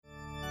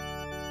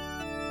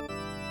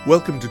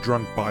Welcome to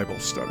Drunk Bible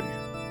Study.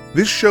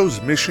 This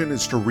show's mission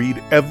is to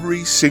read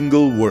every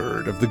single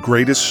word of the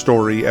greatest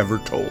story ever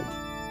told.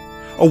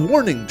 A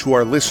warning to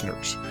our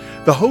listeners,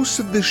 the hosts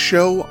of this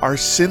show are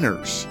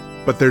sinners,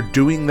 but they're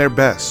doing their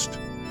best.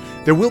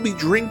 There will be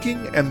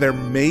drinking and there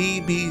may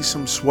be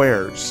some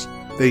swears.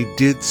 They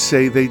did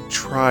say they'd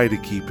try to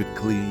keep it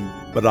clean,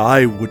 but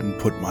I wouldn't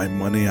put my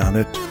money on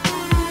it.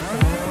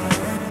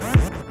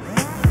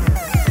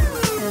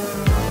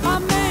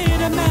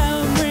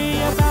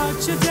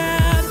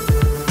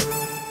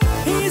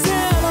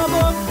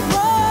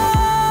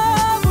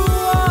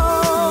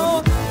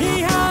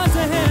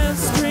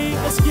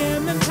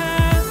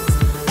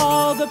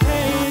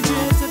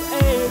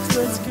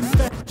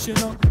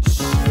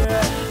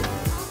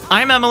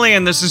 I'm Emily,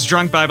 and this is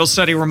Drunk Bible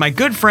Study, where my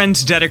good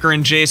friends Dedeker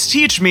and Jace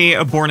teach me,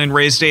 a born and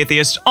raised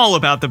atheist, all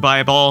about the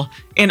Bible.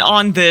 And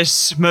on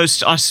this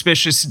most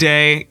auspicious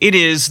day, it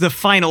is the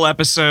final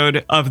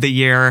episode of the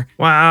year.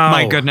 Wow.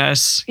 My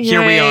goodness. Yay,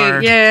 here we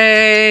are.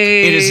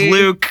 Yay. It is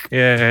Luke.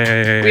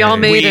 Yay. We all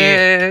made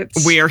it.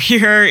 We are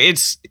here.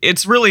 It's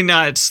really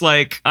nuts.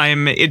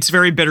 It's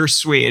very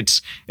bittersweet.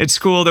 It's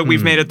cool that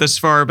we've made it this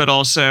far, but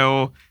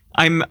also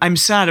I'm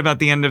sad about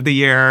the end of the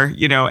year,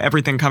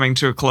 everything coming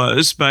to a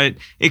close, but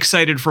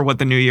excited for what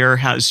the new year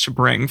has to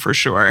bring for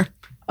sure.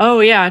 Oh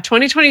yeah,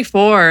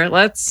 2024.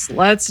 Let's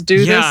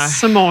do this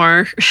some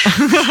more.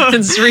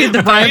 Let's read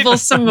the Bible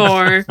some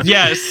more.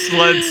 Yes,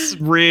 let's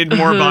read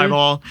more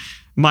Bible.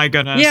 My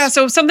goodness. Yeah,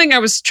 so something I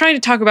was trying to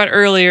talk about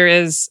earlier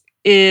is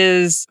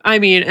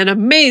an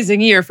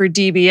amazing year for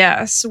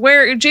DBS.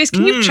 Where, Jace,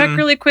 can you check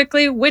really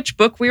quickly which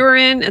book we were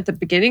in at the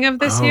beginning of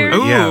this year?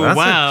 Ooh, Yeah,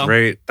 wow.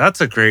 That's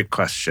a great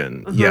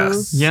question.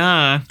 Yes.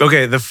 Yeah.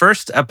 Okay, the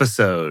first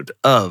episode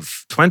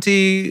of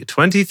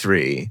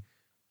 2023.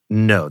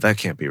 No, that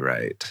can't be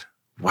right.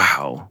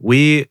 Wow.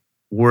 We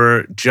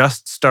were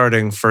just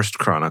starting First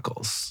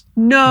Chronicles.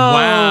 No.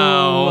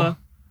 Wow.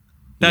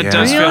 That Yeah.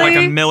 does feel like a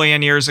Really?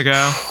 million years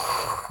ago.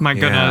 My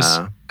goodness.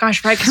 Yeah.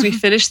 Gosh, right, because we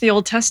finished the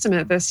Old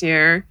Testament this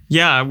year.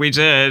 Yeah, we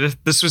did.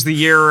 This was the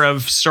year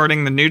of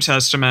starting the New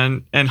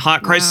Testament and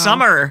Hot Christ Wow.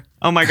 Summer.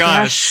 Oh my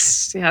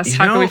gosh. Yes. You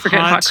How can know, we forget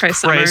Hot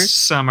Christ Summer?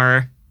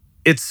 Summer.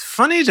 It's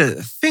funny to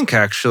think,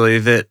 actually,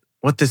 that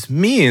what this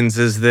means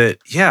is that,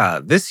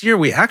 this year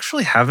we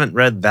actually haven't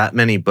read that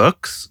many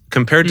books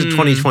compared to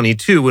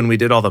 2022 when we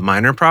did all the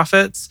minor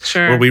prophets,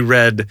 Sure. where we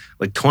read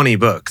like 20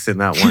 books in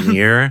that one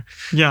year.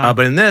 Yeah.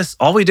 But in this,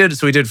 all we did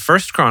is we did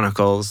First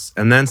Chronicles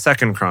and then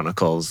Second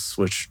Chronicles,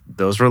 which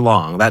those were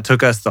long. That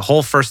took us the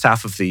whole first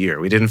half of the year.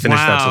 We didn't finish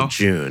that Wow. till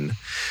June.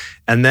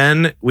 And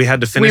then we had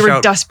to finish We were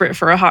out. desperate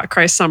for a Hot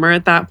Christ Summer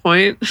at that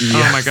point.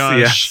 Oh my gosh.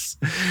 Yes.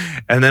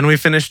 And then we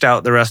finished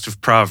out the rest of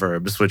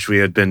Proverbs, which we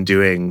had been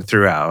doing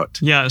throughout.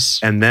 Yes.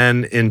 And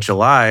then in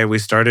July, we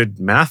started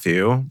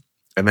Matthew.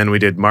 And then we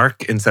did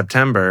Mark in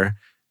September.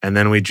 And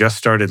then we just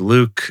started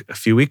Luke a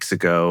few weeks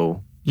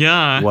ago.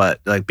 Yeah.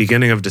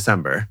 Beginning of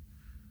December.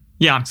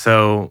 Yeah.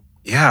 So,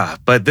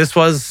 but this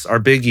was our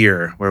big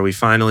year where we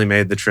finally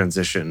made the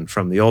transition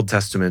from the Old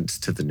Testament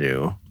to the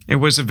New. It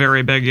was a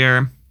very big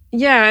year.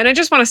 Yeah, and I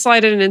just want to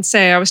slide in and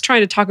say, I was trying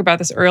to talk about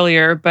this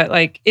earlier, but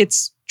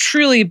it's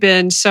truly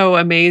been so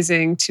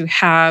amazing to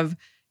have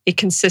a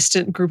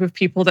consistent group of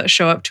people that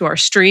show up to our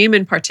stream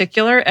in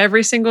particular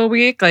every single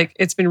week.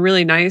 It's been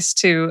really nice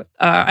to,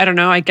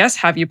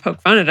 have you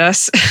poke fun at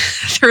us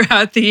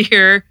throughout the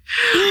year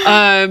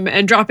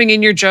and dropping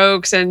in your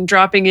jokes and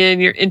dropping in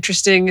your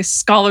interesting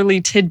scholarly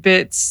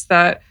tidbits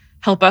that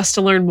help us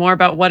to learn more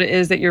about what it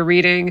is that you're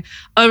reading.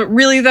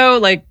 Really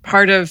though,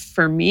 part of,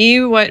 for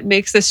me, what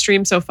makes this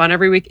stream so fun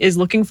every week is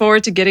looking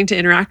forward to getting to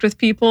interact with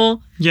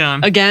people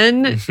Yeah.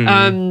 again.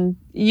 Mhm.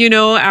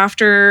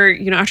 After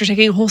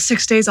taking a whole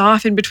 6 days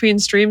off in between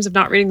streams of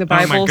not reading the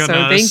my Bible. So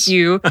goodness. thank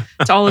you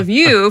to all of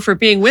you for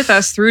being with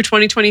us through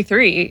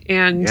 2023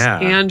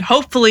 and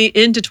hopefully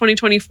into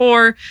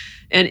 2024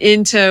 and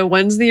into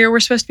when's the year we're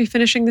supposed to be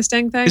finishing this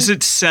dang thing? Is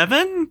it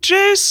 7,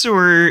 Jace,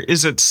 or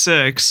is it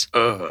 6?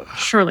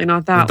 Surely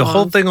not that The long.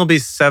 whole thing will be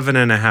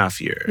 7.5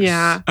 years.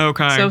 Yeah.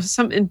 Okay. So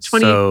some in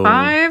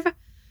 25?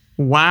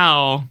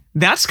 Wow.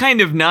 That's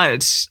kind of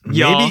nuts,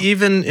 y'all. Maybe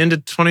even into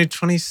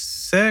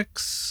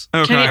 2026.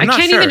 Okay. I not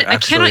sure, cannot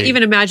actually.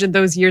 even imagine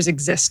those years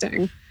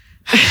existing.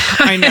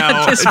 I know.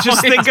 At this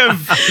Just point.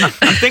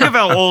 think of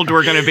how old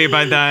we're going to be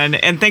by then,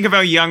 and think of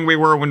how young we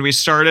were when we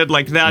started.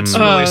 That's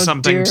really Oh,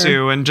 something dear.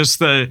 too, and just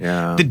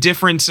the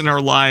difference in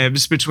our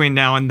lives between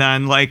now and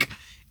then.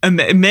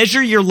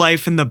 Measure your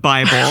life in the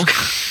Bible.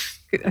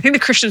 I think the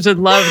Christians would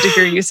love to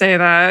hear you say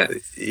that.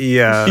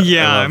 Yeah.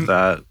 Yeah. I love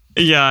that.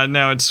 Yeah,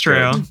 no, it's true.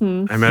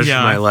 Mhm. I measure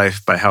Yeah. my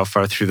life by how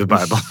far through the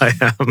Bible I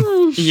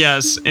am.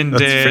 Yes, That's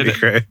indeed. pretty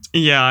great.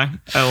 Yeah,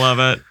 I love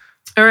it.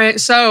 All right,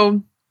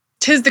 so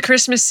 'tis the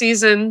Christmas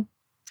season.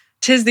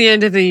 'Tis the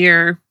end of the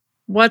year.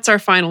 What's our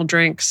final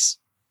drinks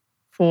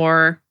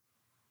for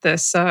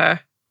this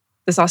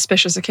this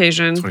auspicious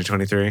occasion?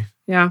 2023.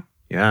 Yeah.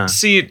 Yeah.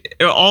 See,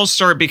 I'll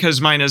start because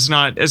mine is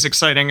not as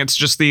exciting. It's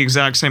just the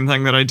exact same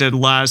thing that I did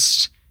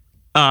last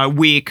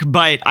week.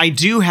 But I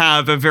do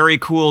have a very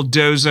cool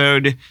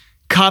Dozode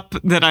cup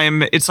that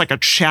it's like a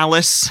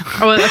chalice.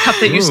 Oh, a cup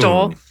that you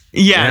stole.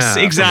 Yes,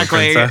 Yeah,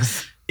 exactly.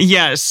 princess.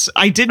 Yes,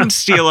 I didn't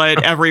steal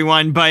it,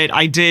 everyone, but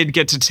I did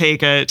get to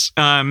take it.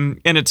 And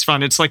it's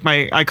fun. It's like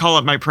I call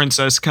it my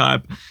princess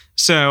cup.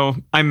 So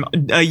I'm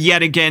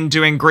yet again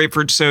doing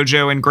grapefruit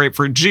sojo and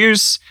grapefruit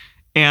juice,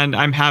 and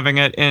I'm having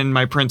it in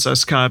my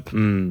princess cup,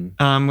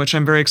 which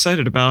I'm very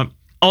excited about.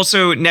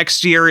 Also,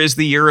 next year is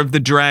the year of the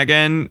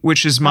dragon,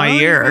 which is my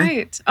year.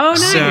 Right. Oh,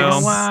 nice. So-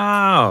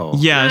 Wow.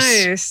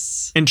 Yes,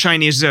 Nice. in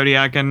Chinese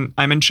zodiac, and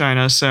I'm in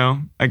China, so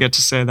I get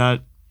to say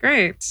that.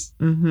 Great.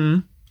 Mm-hmm.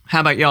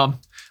 How about y'all?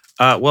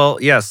 Well,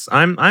 yes,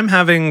 I'm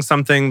having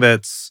something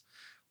that's,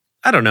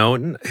 I don't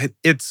know,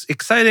 it's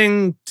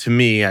exciting to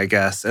me, I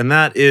guess, and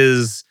that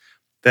is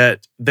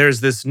that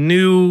there's this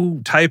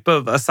new type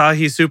of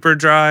Asahi Super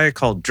Dry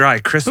called Dry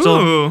Crystal.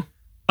 Ooh.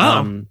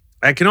 Oh.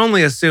 I can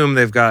only assume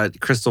they've got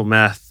crystal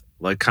meth,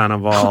 like kind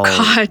of all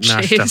God,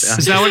 mashed Chase. up.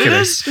 Is that what it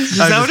is? Is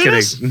I'm that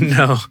just what it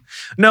kidding. is?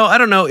 No, I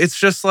don't know. It's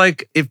just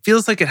like, it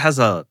feels like it has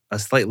a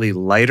slightly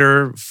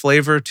lighter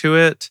flavor to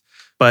it,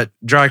 but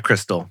dry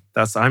crystal.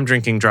 I'm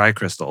drinking dry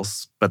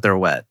crystals, but they're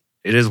wet.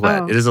 It is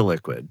wet. Oh. It is a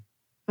liquid,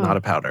 not Oh.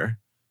 a powder.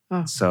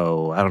 Oh.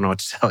 So I don't know what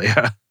to tell you.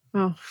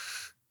 Oh.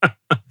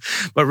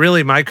 But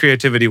really, my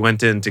creativity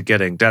went into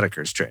getting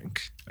Dedeker's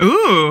drink.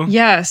 Ooh.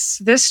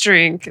 Yes, this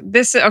drink.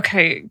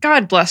 Okay,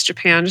 God bless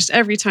Japan. Just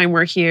every time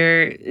we're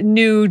here,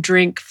 new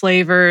drink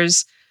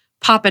flavors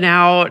popping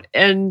out.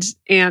 And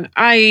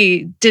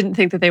I didn't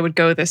think that they would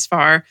go this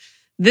far.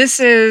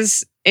 This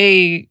is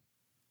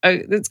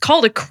it's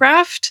called a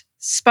craft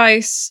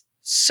spice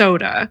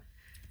soda.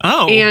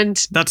 Oh.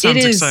 And that sounds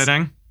it is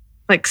exciting.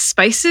 like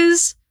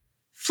spices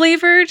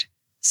flavored.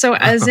 So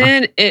as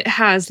in it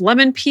has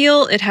lemon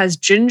peel, it has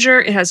ginger,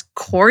 it has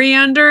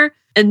coriander,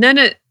 and then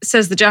it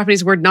says the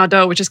Japanese word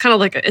nado, which is kind of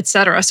like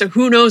etc. So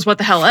who knows what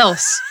the hell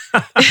else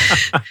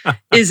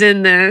is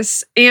in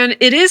this. And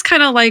it is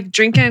kind of like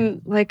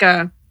drinking like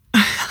if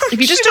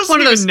you just She took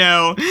one of those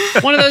doesn't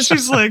even know.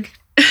 She's like,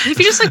 if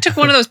you just like took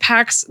one of those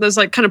packs, those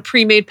like kind of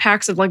pre-made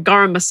packs of like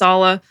garam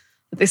masala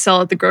that they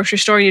sell at the grocery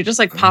store, and you just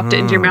like popped it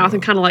into your mouth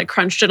and kind of like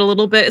crunched it a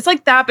little bit. It's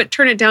like that, but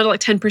turn it down to like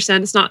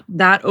 10%. It's not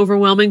that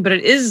overwhelming, but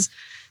it is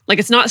like,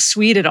 it's not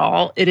sweet at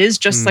all. It is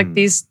just like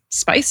these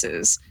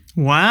spices.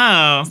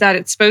 wow. That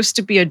it's supposed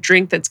to be a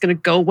drink that's going to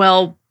go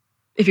well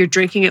if you're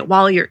drinking it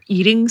while you're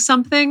eating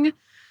something,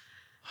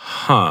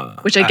 Huh.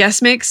 which I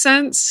guess makes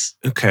sense.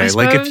 Okay, I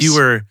like if you suppose.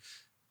 were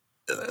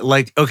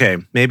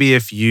maybe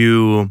if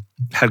you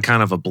had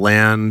kind of a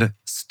bland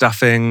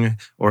stuffing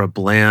or a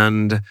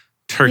bland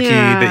turkey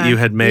that you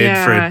had made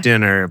for yeah. a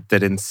dinner,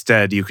 that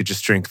instead you could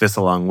just drink this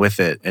along with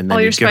it, and then All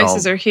you your get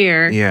spices are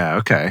here. Yeah,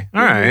 okay.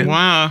 All right.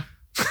 Wow.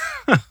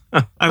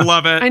 I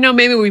love it. I know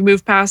maybe we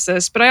moved past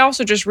this, but I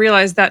also just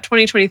realized that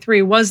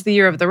 2023 was the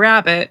year of the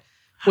rabbit,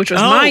 which was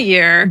Oh, my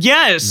year.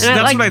 Yes, And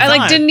that's what I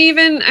thought. didn't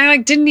even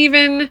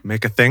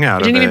Make a thing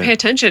out of didn't it. even pay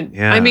attention.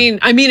 Yeah. I mean,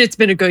 it's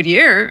been a good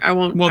year. I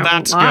won't. Well, I won't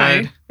that's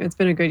lie. good. It's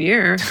been a good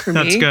year for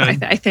That's me.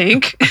 good. I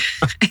think.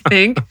 I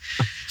think.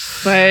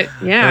 But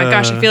yeah,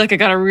 gosh, I feel like I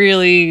got to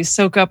really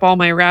soak up all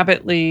my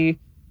rabbitly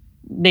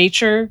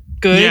nature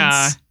goods,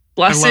 Yeah,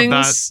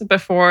 blessings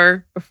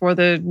before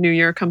the new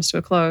year comes to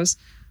a close.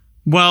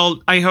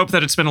 Well, I hope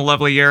that it's been a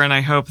lovely year, and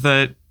I hope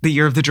that the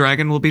year of the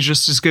dragon will be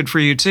just as good for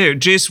you too.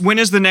 Jace, when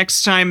is the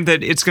next time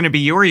that it's going to be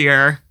your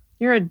year?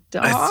 You're a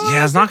dog.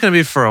 It's not going to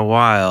be for a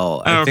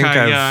while. I think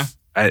Okay, yeah.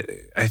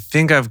 I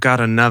think I've got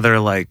another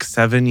like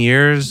 7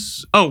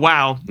 years, Oh,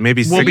 wow.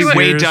 maybe 6 We'll be years.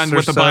 way done or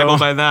with the so. Bible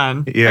by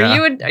then. Yeah.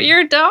 Are you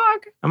a dog?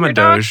 I'm a You're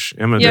dog? doge.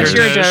 I'm a Yes, doge.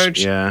 you're a Doge.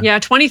 doge. Yeah. Yeah,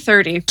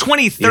 2030.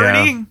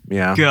 2030?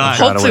 Yeah. God. I've got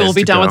a Hopefully we'll ways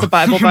be to done go. with the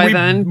Bible by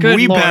then. Good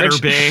we Lord. better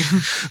be.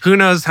 Who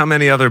knows how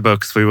many other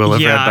books we will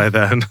have Yeah. read by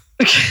then.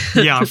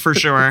 Yeah, for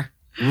sure.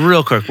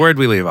 Real quick, where'd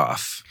we leave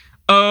off?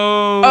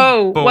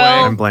 Oh, boy.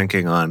 well- I'm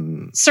blanking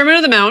on. Sermon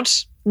on the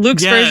Mount.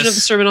 Luke's version of the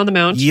Yes. Sermon on the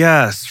Mount.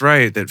 Yes,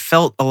 right. That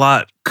felt a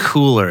lot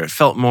cooler. It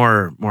felt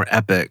more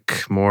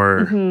epic,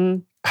 more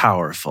Mhm.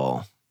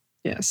 powerful.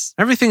 Yes.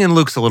 Everything in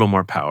Luke's a little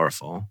more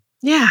powerful.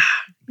 Yeah.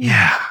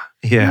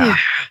 Yeah.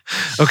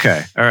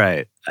 Okay. All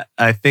right.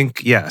 I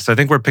think, so I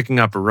think we're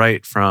picking up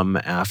right from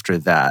after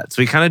that.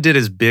 So he kind of did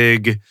his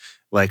big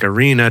like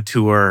arena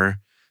tour,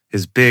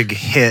 his big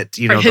hit,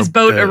 His the-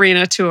 boat the-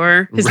 arena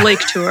tour, his lake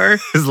tour.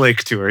 his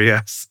lake tour,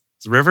 yes.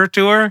 His river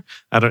tour?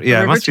 It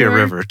River must be a tour?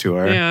 river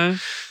tour. Yeah.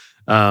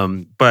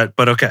 But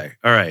okay.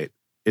 All right.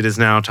 It is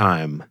now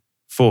time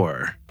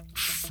for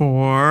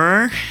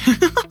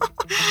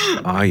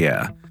oh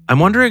yeah. I'm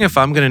wondering if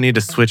I'm going to need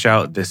to switch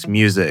out this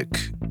music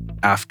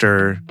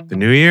after the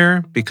new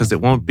year because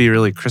it won't be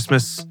really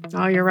Christmas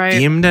Oh, you're right.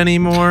 themed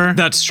anymore.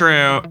 That's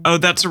true. Oh,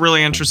 that's a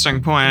really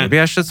interesting point. Maybe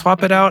I should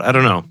swap it out. I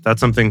don't know. That's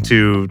something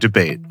to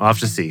debate. I'll have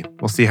to see.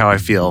 We'll see how I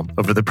feel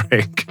over the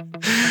break.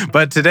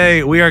 But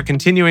today we are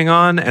continuing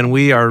on and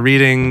we are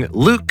reading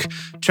Luke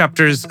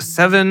chapters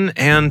 7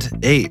 and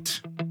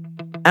 8.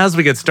 As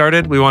we get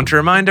started, we want to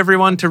remind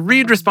everyone to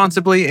read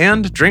responsibly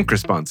and drink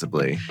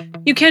responsibly.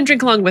 You can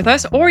drink along with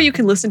us, or you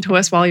can listen to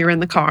us while you're in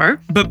the car.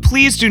 But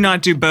please do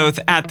not do both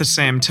at the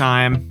same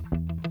time.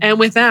 And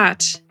with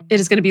that, it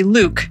is going to be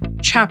Luke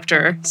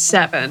chapter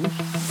 7.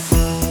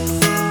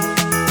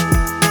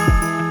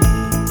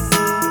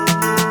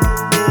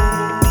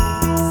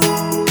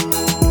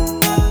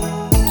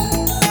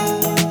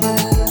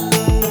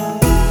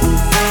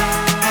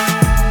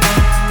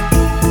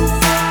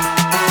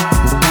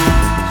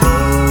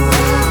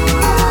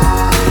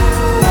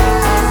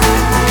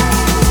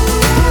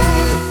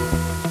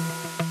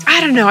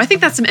 No, I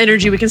think that's some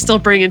energy we can still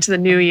bring into the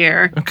new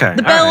year. Okay.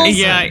 The bells. Right.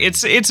 Yeah,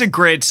 it's a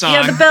great song.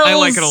 Yeah, the bells. I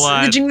like it a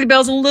lot. The jingle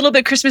bells a little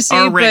bit Christmassy,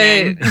 Are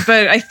ringing.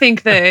 but I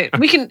think that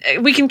we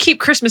can keep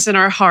Christmas in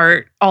our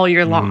heart all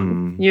year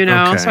long.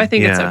 Okay. So I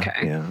think it's okay.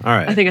 Yeah. All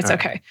right. I think it's All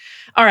okay. right.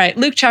 All right,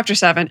 Luke chapter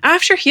 7.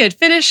 After he had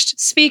finished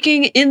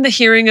speaking in the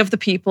hearing of the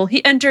people,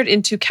 he entered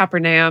into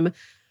Capernaum.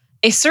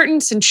 A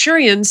certain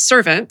centurion's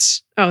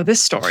servant. Oh,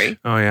 this story.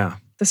 Oh yeah.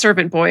 The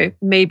servant boy,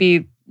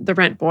 maybe the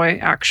rent boy,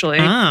 actually,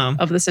 Oh.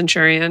 of the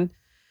centurion.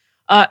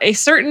 A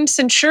certain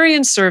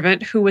centurion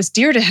servant who was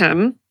dear to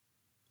him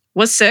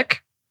was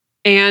sick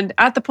and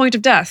at the point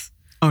of death.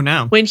 Oh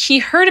no. When he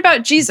heard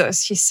about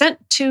Jesus, he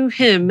sent to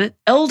him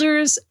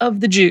elders of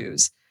the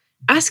Jews,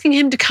 asking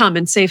him to come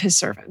and save his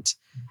servant.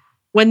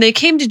 When they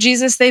came to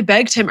Jesus, they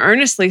begged him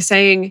earnestly,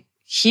 saying,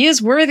 "He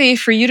is worthy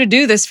for you to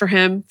do this for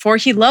him, for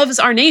he loves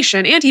our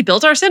nation and he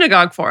built our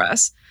synagogue for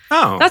us."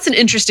 Oh. That's an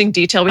interesting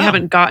detail we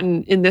haven't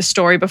gotten in this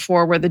story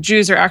before, where the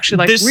Jews are actually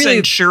like, This really,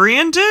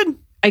 centurion did?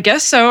 I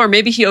guess so. Or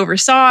maybe he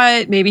oversaw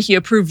it. Maybe he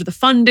approved the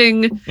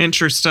funding.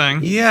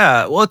 Interesting.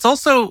 Yeah. Well, it's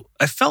also,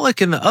 I felt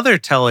like in the other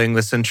telling,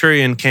 the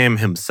centurion came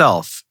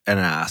himself and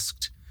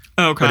asked.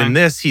 Okay. But in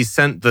this, he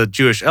sent the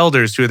Jewish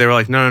elders who they were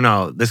like,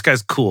 no, this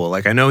guy's cool.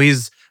 Like, I know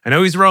he's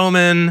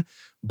Roman,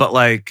 but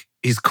like,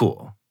 he's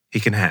cool.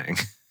 He can hang.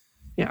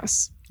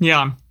 Yes.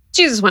 Yeah.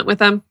 Jesus went with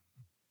them.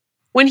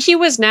 When he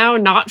was now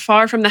not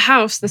far from the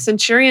house, the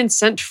centurion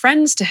sent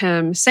friends to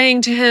him,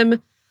 saying to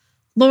him,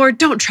 "Lord,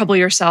 don't trouble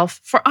yourself,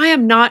 for I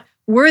am not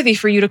worthy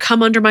for you to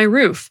come under my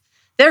roof.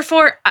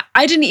 Therefore,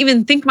 I didn't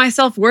even think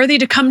myself worthy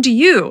to come to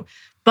you.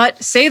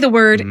 But say the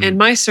word, and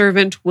my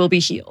servant will be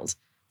healed.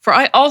 For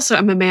I also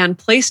am a man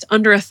placed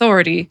under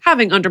authority,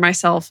 having under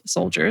myself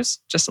soldiers."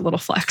 Just a little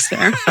flex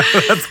there.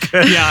 That's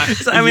good. Yeah.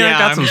 I mean, I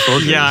got some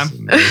soldiers. Yeah.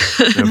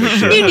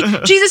 No big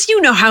deal. Jesus, you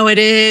know how it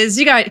is.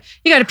 You got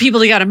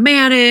people you got to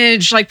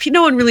manage. Like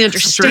no one really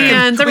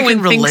understands. We Everyone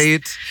can thinks,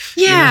 relate.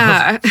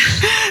 yeah.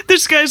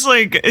 This guy's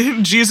like,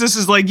 Jesus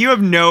is like, you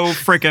have no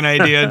freaking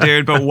idea,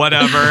 dude, but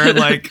whatever.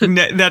 Like,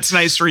 that's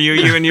nice for you,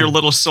 you and your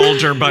little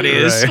soldier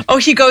buddies. Right. Oh,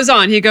 he goes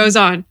on.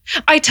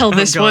 I tell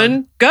this God.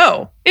 one,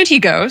 go, and he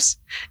goes.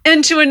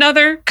 And to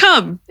another,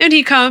 come, and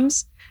he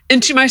comes.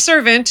 And to my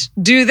servant,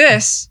 do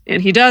this,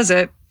 and he does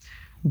it.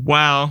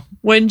 Wow.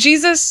 When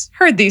Jesus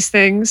heard these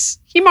things,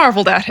 he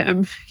marveled at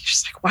him. He's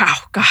just like, wow,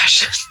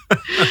 gosh.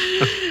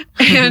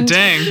 And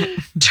Dang.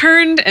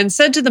 turned and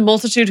said to the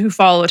multitude who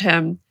followed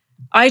him,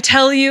 "I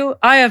tell you,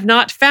 I have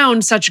not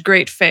found such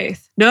great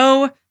faith.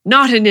 No,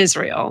 not in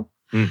Israel."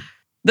 Mm.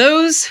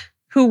 Those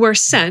who were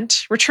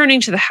sent,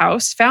 returning to the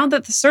house, found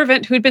that the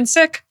servant who had been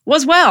sick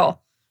was well.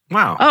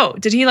 Wow. Oh,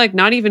 did he like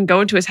not even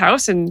go into his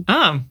house and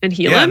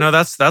heal Yeah, him? no,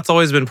 that's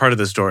always been part of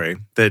the story.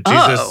 That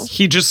Oh. Jesus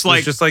He just was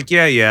like, just like,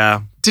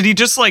 yeah, did he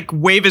just like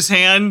wave his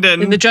hand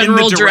and In the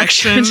general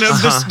direction direction.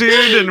 of this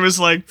dude and was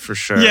like, for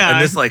sure. Yeah.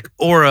 And this like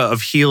aura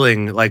of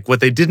healing, like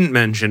what they didn't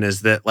mention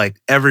is that like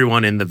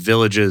everyone in the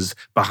villages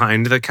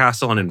behind the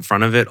castle and in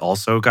front of it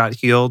also got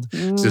healed.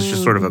 So it's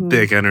just sort of a Mhm.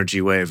 big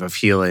energy wave of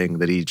healing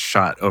that he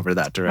shot over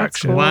that That's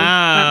direction. cool.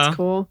 Wow. That's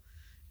cool.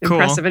 Cool.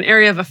 Impressive. An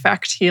area of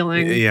effect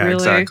healing. Yeah, really.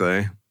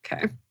 exactly.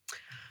 Okay.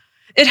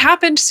 It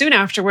happened soon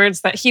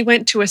afterwards that he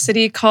went to a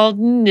city called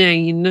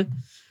Nain.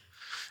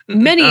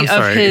 Many I'm of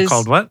sorry, his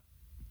called what?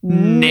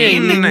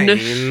 Nain. Nain.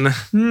 name.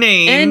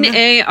 Nain.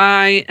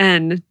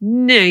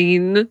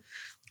 Nain.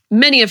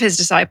 Many of his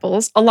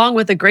disciples, along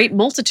with a great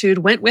multitude,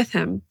 went with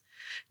him.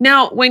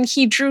 Now, when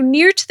he drew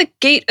near to the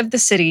gate of the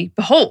city,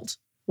 behold,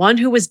 one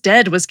who was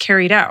dead was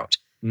carried out,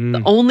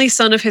 the only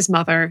son of his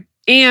mother,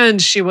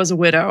 and she was a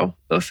widow.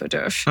 Oof,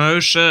 oof. Oh,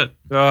 shit.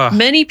 Ugh.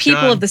 Many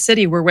people God. of the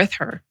city were with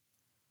her.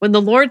 When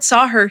the Lord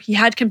saw her, he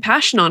had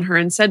compassion on her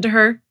and said to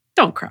her,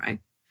 "Don't cry."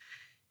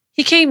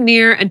 He came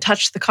near and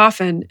touched the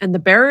coffin, and the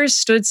bearers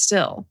stood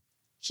still.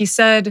 He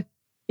said,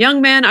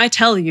 "Young man, I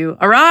tell you,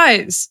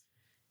 arise."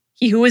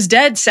 He who was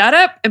dead sat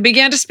up and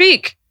began to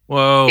speak.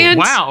 Whoa. And-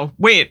 Wow.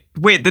 Wait,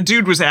 the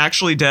dude was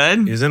actually dead?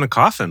 He's in a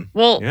coffin.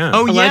 Well, Yeah.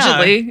 Oh, yeah.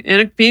 allegedly,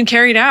 and being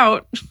carried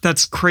out.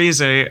 That's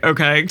crazy.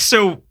 Okay.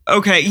 So,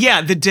 okay.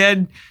 Yeah. The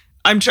dead.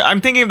 I'm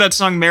thinking of that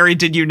song, Mary,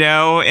 Did You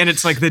Know? And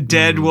it's like the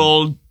dead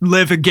will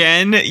live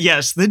again.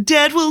 Yes. The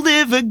dead will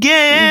live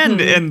again.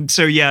 Mhm. And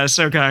so, yes.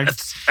 Okay.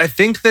 I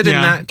think that in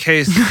Yeah. that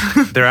case,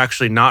 they're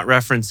actually not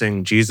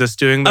referencing Jesus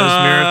doing those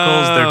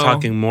miracles. They're Oh.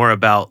 talking more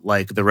about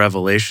like the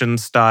Revelation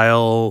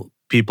style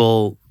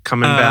people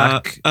coming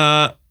back.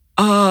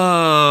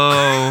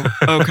 Oh,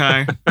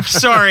 okay.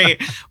 Sorry.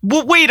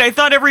 Well, wait, I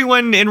thought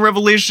everyone in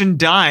Revelation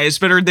dies,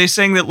 but are they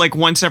saying that like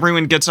once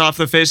everyone gets off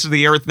the face of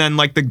the earth, then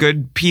like the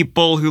good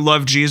people who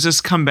love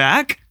Jesus come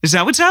back? Is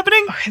that what's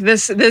happening?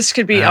 This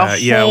could be a whole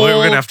Yeah, we're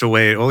going to have to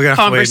wait. We're going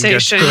to have to wait and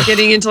conversation,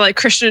 getting into like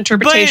Christian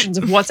interpretations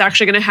of what's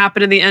actually going to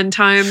happen in the end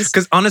times.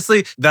 Because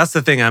honestly, that's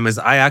the thing, Em, is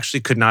I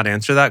actually could not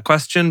answer that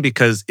question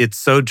because it's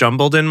so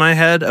jumbled in my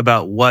head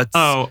about what's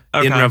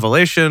in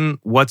Revelation,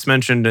 what's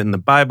mentioned in the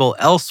Bible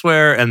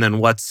elsewhere, and then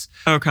what's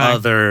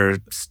other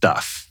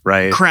stuff,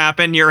 right? Crap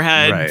in your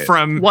head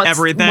from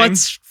everything.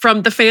 What's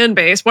from the fan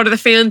base? What are the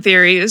fan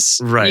theories?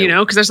 Right. You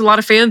know, because there's a lot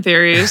of fan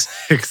theories.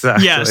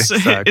 Exactly. Yes,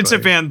 exactly. It's a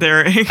fan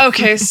theory.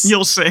 Okay.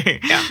 You'll see.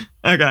 Yeah.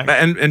 Okay.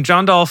 And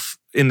John Dolph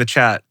in the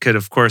chat could,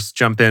 of course,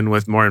 jump in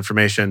with more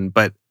information.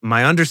 But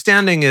my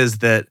understanding is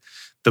that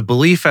the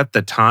belief at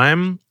the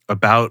time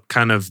about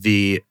kind of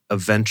the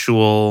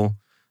eventual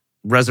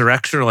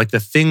resurrection, or like the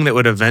thing that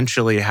would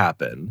eventually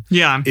happen,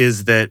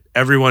 is that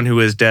everyone who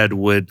is dead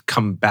would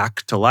come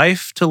back to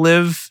life to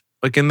live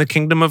like in the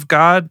kingdom of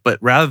God. But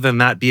rather than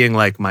that being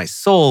like my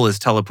soul is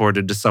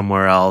teleported to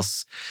somewhere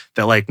else,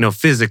 that like, no,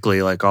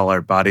 physically, like all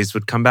our bodies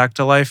would come back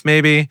to life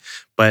maybe.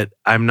 But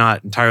I'm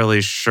not entirely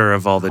sure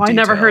of all the details. I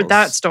never heard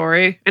that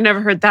story. I never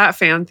heard that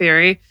fan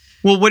theory.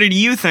 Well, what did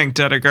you think,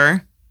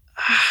 Dedeker?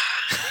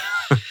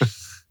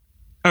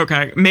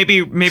 Okay,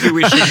 maybe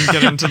we shouldn't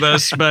get into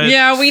this, but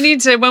yeah, we need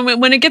to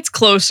when it gets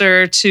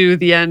closer to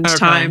the end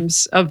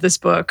times of this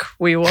book,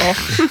 we will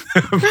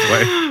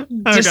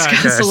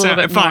discuss a little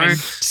bit more.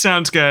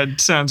 Sounds good.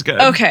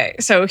 Okay,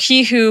 so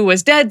he who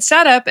was dead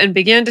sat up and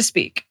began to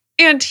speak,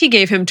 and he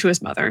gave him to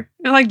his mother.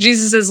 And like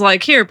Jesus is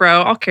like, here,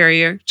 bro, I'll carry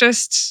you.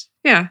 Just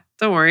don't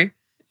worry,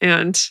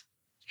 and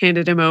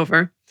handed him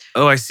over.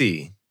 Oh, I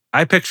see.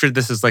 I pictured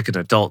this as like an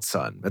adult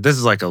son, but this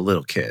is like a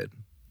little kid.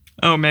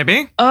 Oh,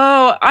 maybe?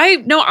 Oh,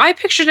 I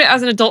pictured it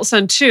as an adult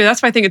son too.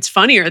 That's why I think it's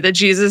funnier that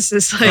Jesus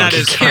is like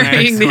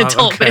carrying the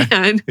adult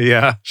man.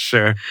 Yeah,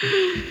 sure.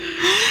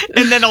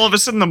 And then all of a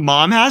sudden the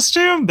mom has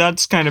to?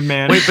 That's kind of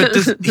man. Wait, but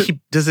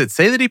does it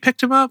say that he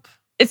picked him up?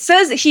 It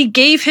says he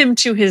gave him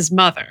to his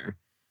mother.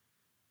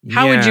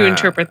 How would you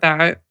interpret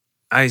that?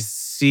 I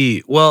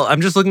see. Well,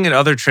 I'm just looking at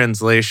other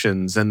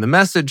translations, and the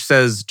Message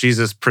says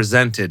Jesus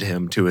presented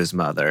him to his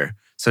mother.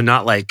 So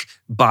not like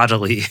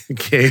bodily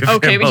gave him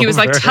but he was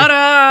like,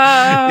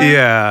 ta-da!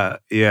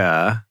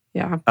 Yeah.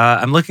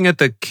 I'm looking at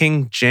the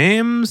King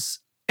James,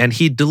 and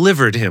he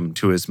delivered him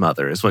to his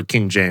mother, is what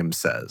King James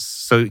says.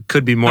 So it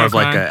could be more of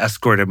like a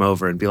escort him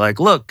over and be like,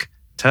 look,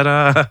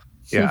 ta-da.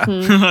 Yeah.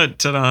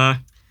 Ta-da.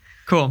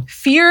 Cool.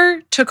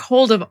 Fear took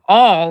hold of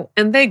all,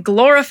 and they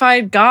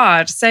glorified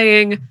God,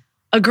 saying,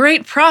 a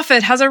great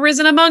prophet has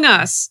arisen among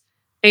us,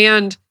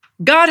 and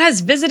God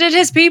has visited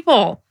his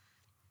people.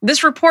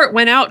 This report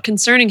went out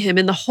concerning him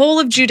in the whole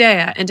of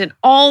Judea and in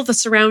all the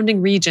surrounding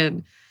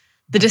region.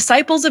 The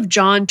disciples of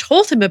John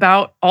told him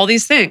about all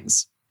these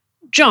things.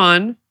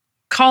 John,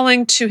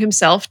 calling to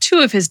himself 2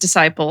 of his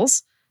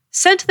disciples,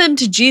 sent them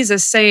to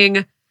Jesus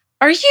saying,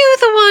 are you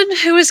the one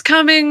who is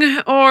coming,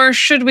 or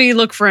should we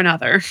look for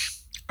another?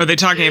 Are they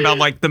talking about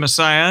like the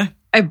Messiah?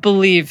 I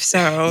believe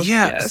so.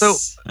 Yeah. Yes. So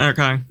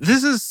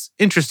this is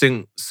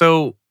interesting.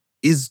 So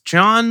is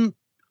John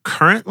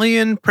currently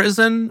in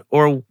prison,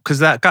 or because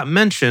that got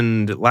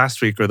mentioned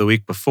last week or the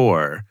week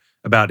before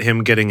about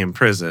him getting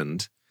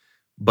imprisoned,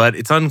 but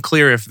it's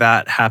unclear if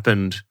that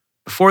happened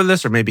before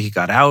this, or maybe he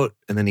got out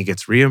and then he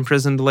gets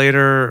re-imprisoned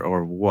later,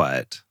 or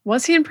what?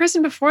 Was he in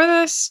prison before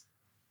this?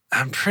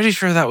 I'm pretty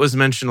sure that was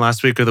mentioned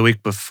last week or the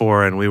week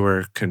before, and we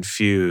were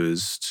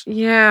confused.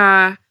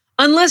 Yeah.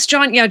 Unless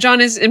John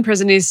is in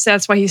prison.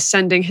 That's why he's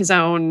sending his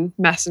own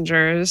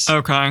messengers.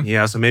 Okay.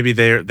 Yeah, so maybe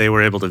they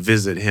were able to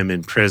visit him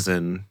in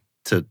prison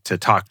to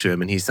talk to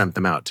him, and he sent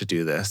them out to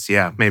do this.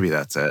 Yeah, maybe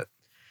that's it.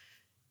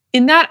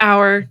 In that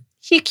hour,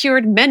 he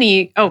cured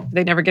many. Oh,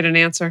 they never get an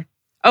answer.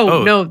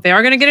 Oh. No, they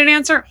are going to get an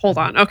answer? Hold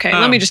on. Okay,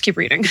 let me just keep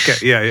reading.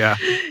 Okay, yeah.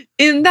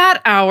 In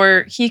that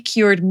hour, he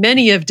cured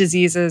many of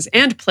diseases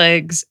and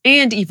plagues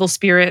and evil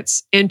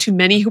spirits, and to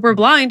many who were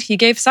blind, he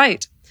gave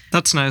sight.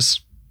 That's nice.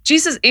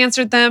 Jesus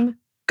answered them,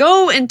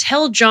 go and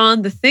tell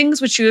John the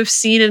things which you have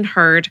seen and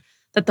heard,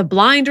 that the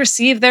blind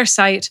receive their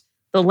sight,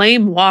 the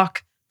lame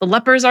walk, the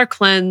lepers are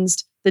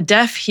cleansed, the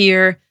deaf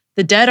hear,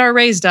 the dead are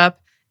raised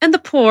up, and the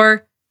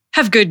poor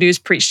have good news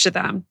preached to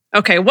them.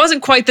 Okay, it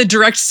wasn't quite the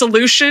direct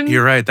solution.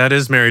 You're right. That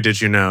is Mary, did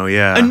you know?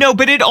 Yeah. No,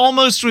 but it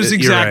almost was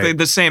exactly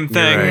the same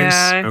thing. Right.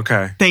 Yeah.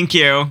 Okay. Thank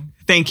you.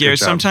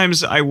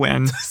 Sometimes I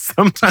win.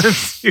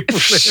 Sometimes you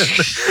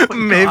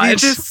win. Maybe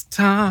this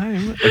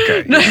time.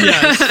 Okay.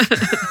 Yes.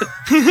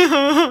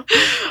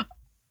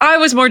 I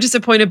was more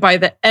disappointed by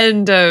the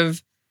end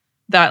of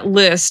that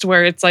list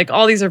where it's like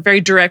all these are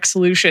very direct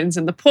solutions,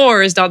 and the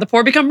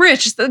poor become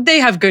rich. They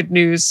have good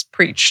news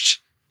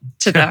preached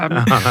to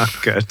them.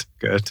 Good.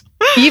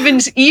 Even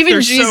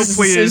They're Jesus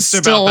so is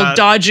still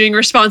dodging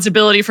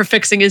responsibility for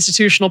fixing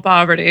institutional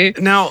poverty.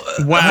 Now,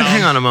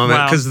 hang on a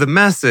moment, because the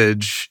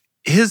Message,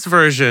 his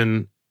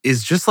version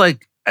is just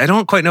like I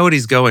don't quite know what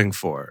he's going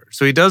for.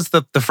 So he does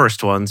the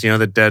first ones,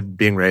 the dead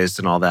being raised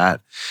and all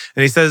that.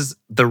 And he says,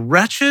 the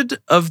wretched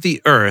of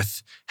the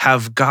earth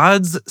have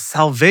God's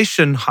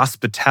salvation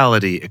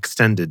hospitality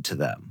extended to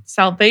them.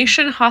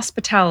 Salvation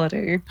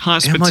hospitality.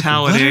 Hospitality.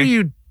 I'm like, what are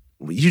you,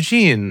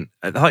 Eugene?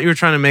 I thought you were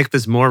trying to make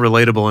this more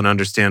relatable and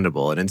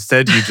understandable. And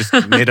instead you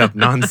just made up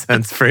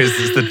nonsense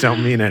phrases that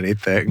don't mean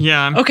anything.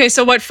 Yeah. Okay,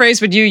 so what phrase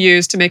would you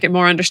use to make it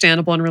more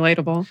understandable and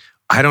relatable?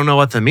 I don't know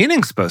what the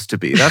meaning's supposed to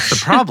be. That's the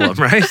problem,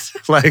 right?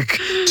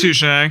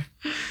 Touche.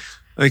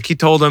 Like he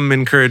told them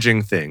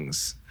encouraging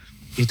things.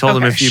 He told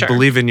them if you sure.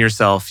 believe in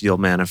yourself, you'll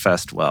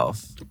manifest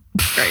wealth.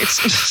 Great.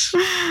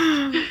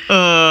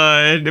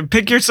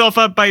 Pick yourself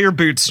up by your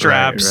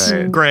bootstraps.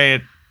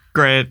 Right.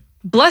 Great.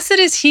 Blessed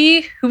is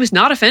he who is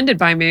not offended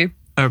by me.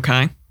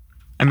 Okay.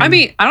 I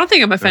mean, I don't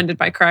think I'm offended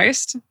by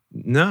Christ.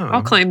 No.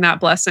 I'll claim that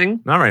blessing.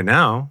 Not right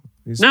now.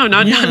 No,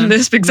 not in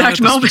this exact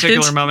not at moment. this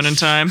particular moment in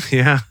time.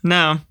 Yeah.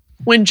 No.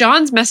 When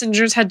John's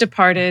messengers had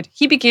departed,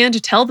 he began to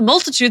tell the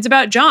multitudes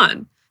about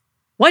John.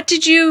 What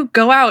did you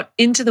go out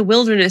into the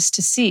wilderness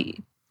to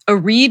see? A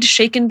reed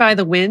shaken by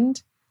the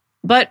wind?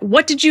 But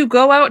what did you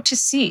go out to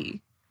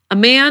see? A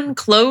man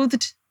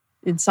clothed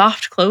in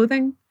soft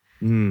clothing?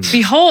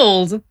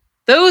 Behold,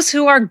 those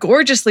who are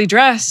gorgeously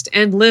dressed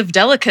and live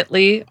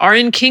delicately are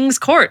in king's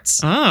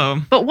courts.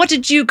 Oh. But what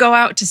did you go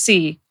out to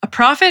see? A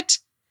prophet?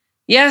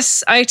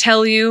 Yes, I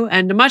tell you,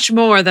 and much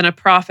more than a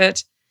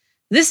prophet.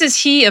 This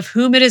is he of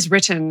whom it is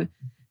written,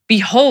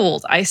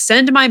 behold, I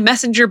send my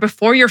messenger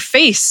before your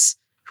face,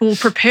 who will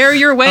prepare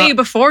your way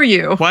before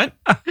you. What?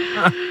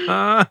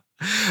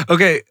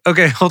 Okay,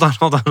 hold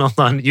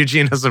on.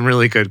 Eugene has some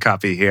really good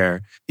copy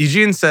here.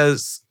 Eugene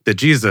says that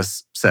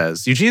Jesus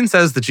says,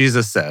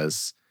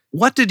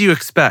 what did you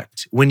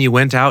expect when you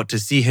went out to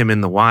see him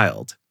in the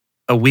wild?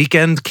 A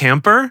weekend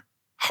camper?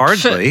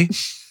 Hardly.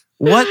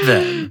 What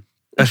then?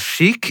 A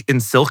sheik in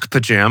silk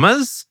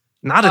pajamas?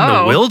 Not in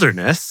the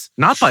wilderness.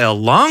 Not by a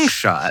long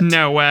shot.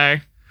 No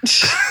way.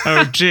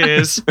 Oh,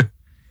 jeez.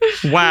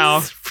 Wow.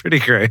 It's pretty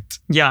great.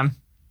 Yeah.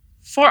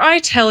 For I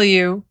tell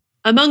you,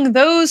 among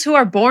those who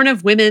are born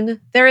of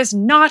women, there is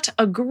not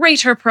a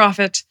greater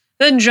prophet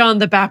than John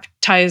the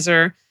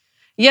Baptizer.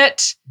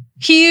 Yet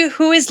he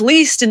who is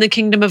least in the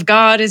kingdom of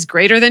God is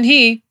greater than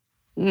he.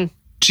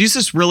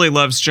 Jesus really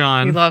loves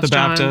John He loves the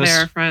John. Baptist.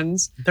 They're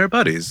friends. They're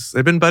buddies.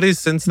 They've been buddies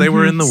since they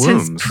were in the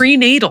womb. Since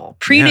prenatal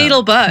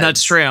buds.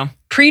 That's true.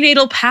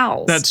 Prenatal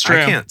pals. That's true.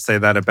 I can't say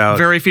that about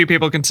Very few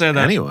people can say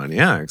that. anyone.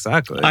 Yeah,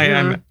 exactly.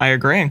 I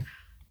agree.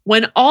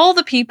 When all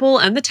the people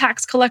and the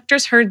tax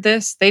collectors heard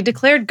this, they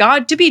declared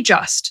God to be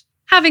just,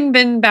 having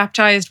been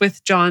baptized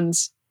with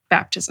John's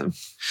baptism.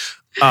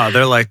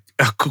 They're like,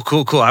 oh,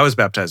 cool. I was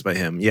baptized by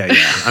him. Yeah.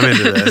 I'm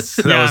into this.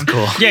 That Yeah. was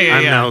cool. Yeah.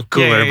 I'm now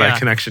cooler by Yeah.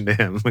 connection to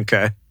him.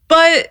 Okay.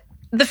 But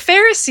the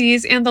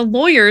Pharisees and the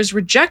lawyers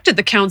rejected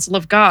the counsel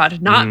of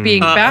God, not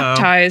being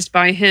baptized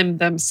by him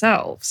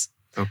themselves.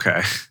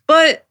 Okay.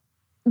 But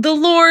the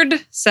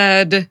Lord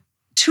said,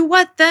 to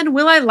what then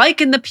will I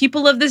liken the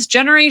people of this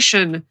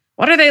generation?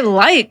 What are they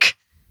like?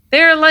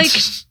 They're like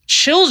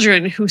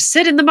children who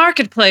sit in the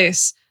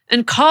marketplace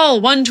and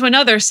call one to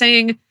another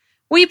saying,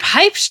 we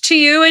piped to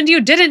you and you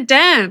didn't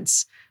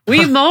dance.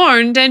 We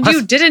mourned and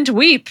you didn't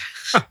weep.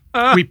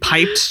 We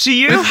piped to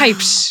you?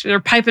 Piped. They're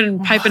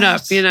piping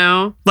up,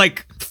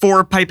 Like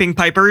 4 piping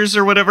pipers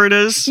or whatever it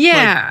is?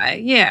 Yeah,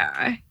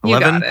 yeah. You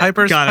 11 got it.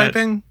 pipers Got it.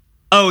 piping?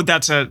 Oh,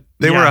 that's a...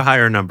 They yeah. were a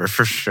higher number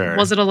for sure.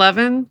 Was it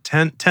 11?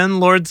 10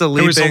 lords a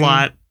leaping? It was a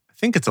lot. I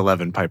think it's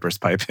 11 pipers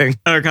piping.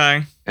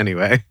 Okay.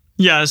 Anyway.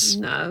 Yes.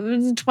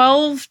 No,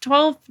 12.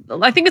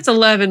 I think it's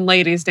 11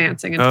 ladies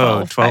dancing and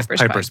 12, 12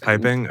 pipers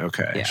piping?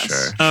 Okay, Yes.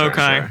 sure.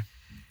 Okay.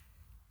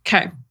 Sure.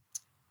 Okay.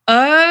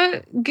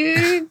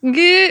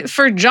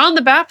 For John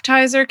the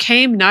Baptizer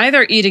came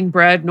neither eating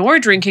bread nor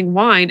drinking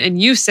wine,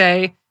 and you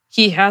say,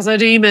 he has a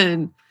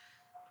demon.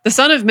 The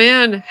Son of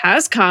Man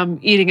has come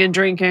eating and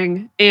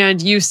drinking,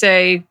 and you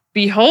say,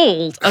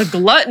 behold, a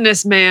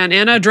gluttonous man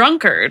and a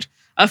drunkard,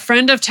 a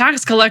friend of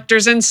tax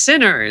collectors and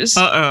sinners.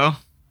 Uh-oh.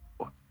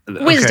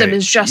 Wisdom Okay,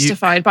 is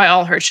justified by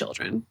all her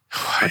children.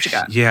 What you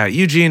got? Yeah,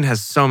 Eugene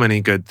has so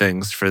many good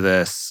things for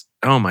this.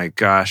 Oh my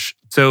gosh.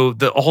 So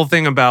the whole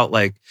thing about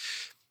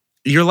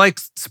you're like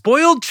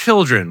spoiled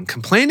children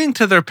complaining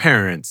to their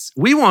parents.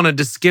 We wanted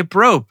to skip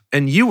rope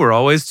and you were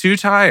always too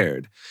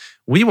tired.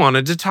 We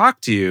wanted to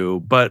talk to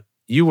you, but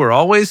you were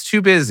always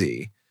too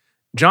busy.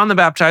 John the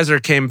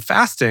Baptizer came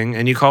fasting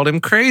and you called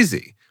him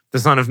crazy. The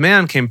Son of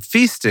Man came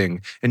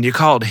feasting and you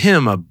called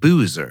him a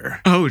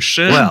boozer. Oh,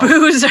 shit. Well,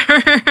 Boozer.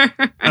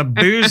 A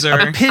boozer.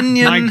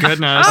 Opinion, My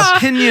goodness.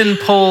 Opinion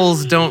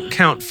polls don't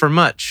count for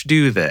much,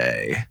 do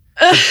they?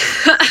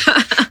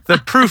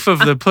 The proof of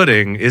the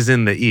pudding is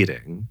in the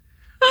eating.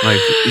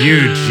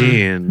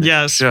 Eugene,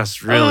 Yes.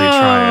 just really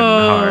trying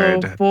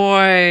hard. Oh,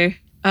 boy.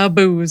 A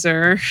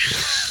boozer.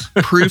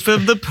 Proof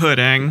of the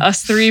pudding.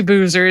 Us 3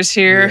 boozers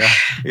here.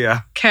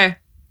 Yeah. Okay.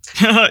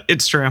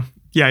 It's true.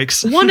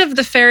 Yikes. One of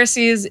the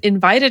Pharisees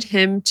invited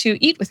him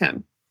to eat with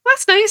him.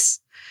 That's nice.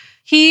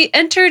 He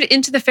entered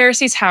into the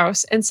Pharisee's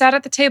house and sat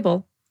at the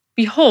table.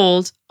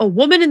 Behold, a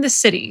woman in the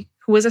city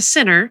who was a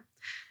sinner,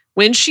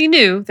 when she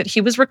knew that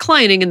he was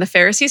reclining in the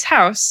Pharisee's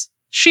house,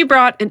 she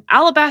brought an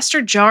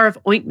alabaster jar of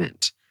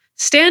ointment.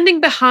 Standing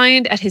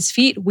behind at his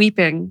feet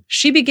weeping,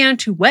 she began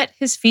to wet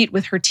his feet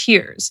with her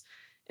tears,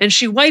 and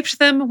she wiped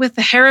them with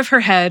the hair of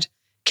her head,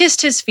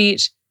 kissed his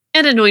feet,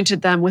 and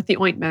anointed them with the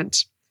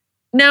ointment.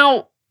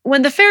 Now,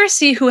 when the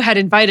Pharisee who had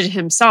invited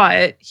him saw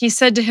it, he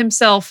said to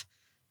himself,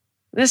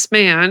 "This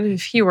man,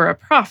 if he were a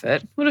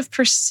prophet, would have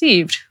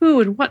perceived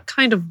who and what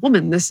kind of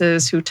woman this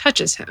is who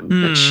touches him,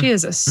 that she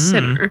is a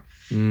sinner."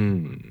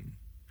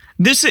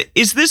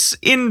 Is this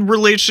in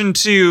relation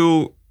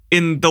to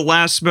in the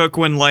last book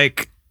when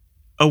like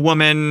a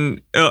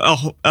woman,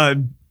 a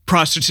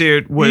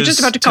prostitute was You're just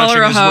about to call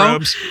her a hoe.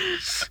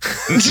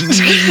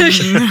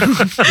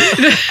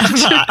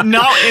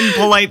 Not in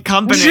polite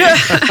company.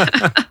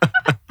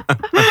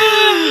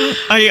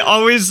 I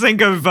always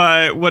think of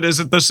what is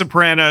it, The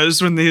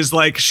Sopranos, when he's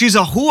like, "She's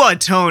a hua,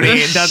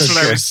 Tony." That's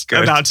what I was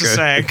about to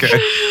say.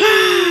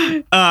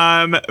 Okay.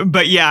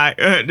 But yeah,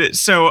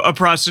 so a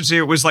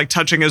prostitute was like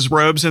touching his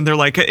robes, and they're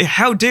like,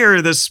 "How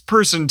dare this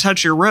person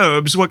touch your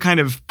robes? What kind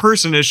of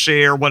person is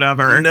she, or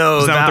whatever?" No,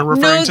 is that what they're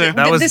referring to?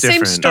 That was the same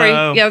different. story.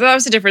 Oh. Yeah, that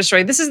was a different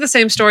story. This is the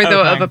same story,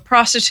 though, Okay. of a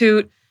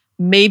prostitute,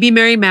 maybe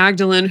Mary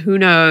Magdalene, who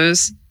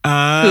knows,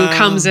 who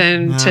comes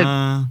in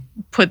to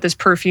put this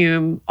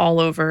perfume all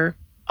over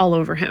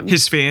him.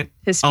 his feet,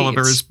 His all feet.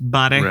 over his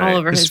body, Right. All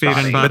over his his feet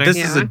body. and But body. this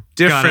is a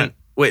different.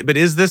 Wait, but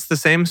is this the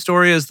same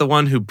story as the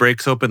one who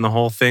breaks open the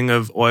whole thing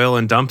of oil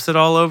and dumps it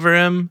all over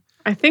him?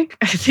 I think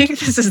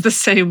this is the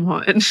same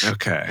one.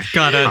 Okay.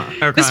 Got it.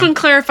 Huh. Okay. This one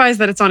clarifies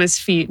that it's on his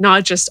feet,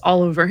 not just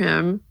all over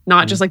him,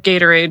 not just like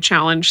Gatorade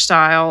challenge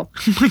style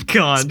Oh my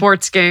God.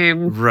 sports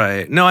game.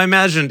 Right. No, I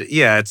imagined,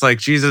 yeah, it's like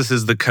Jesus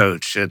is the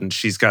coach and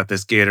she's got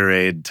this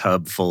Gatorade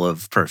tub full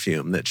of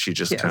perfume that she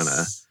just kind of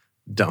Yes.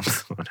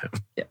 dumps on him.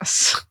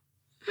 Yes.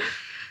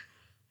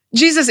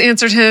 Jesus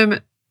answered him,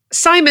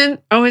 "Simon."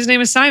 Oh, his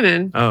name is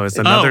Simon. Oh, it's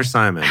another Oh,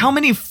 Simon. How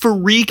many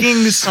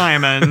freaking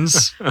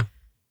Simons?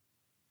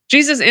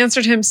 Jesus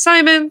answered him,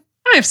 "Simon,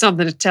 I have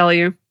something to tell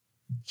you."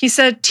 He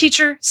said,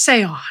 "Teacher,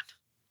 say on."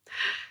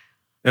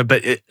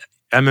 But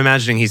I'm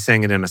imagining he's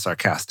saying it in a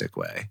sarcastic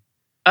way,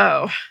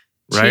 Oh,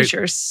 right?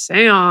 teacher,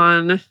 say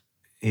on.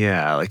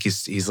 Yeah, like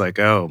he's like,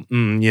 oh,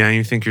 yeah,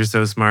 you think you're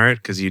so smart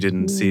because you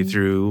didn't see Mm.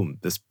 through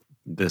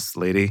this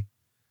lady.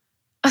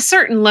 A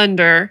certain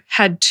lender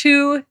had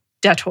 2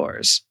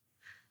 debtors.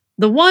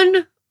 The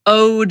one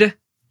owed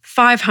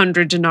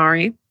 500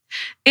 denarii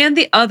and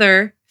the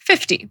other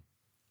 50.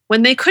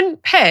 When they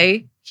couldn't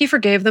pay, he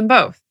forgave them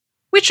both.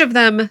 Which of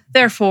them,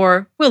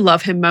 therefore, will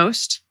love him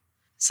most?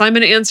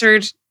 Simon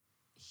answered,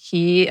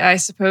 "He, I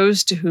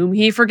suppose, to whom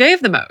he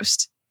forgave the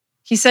most."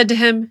 He said to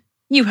him,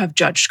 "You have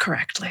judged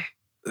correctly."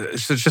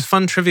 So it's just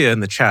fun trivia in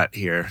the chat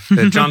here.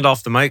 That John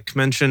Dolph the Mic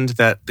mentioned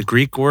that the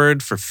Greek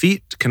word for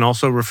feet can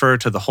also refer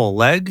to the whole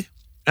leg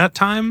at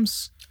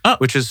times,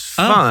 which is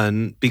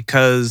fun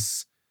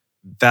because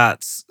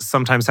that's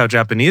sometimes how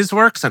Japanese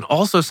works and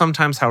also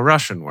sometimes how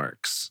Russian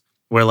works.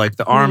 Where like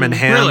the arm and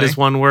hand really? is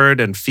one word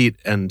and feet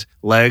and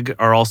leg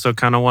are also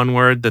kind of one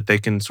word that they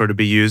can sort of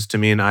be used to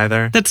mean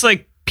either. That's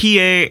like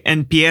pie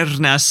and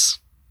piernas,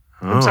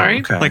 Oh,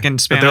 sorry? okay. like in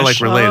But Spanish. they're like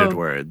related Oh.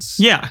 words.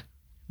 Yeah.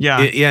 Yeah,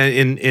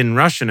 in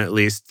Russian at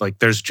least, like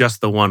there's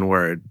just the one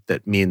word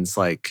that means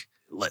like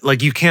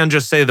you can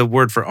just say the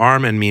word for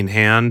arm and mean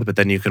hand, but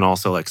then you can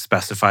also like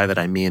specify that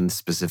I mean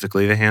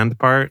specifically the hand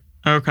part.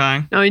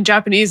 Okay. No, in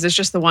Japanese, it's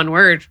just the one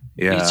word.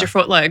 Yeah. It's your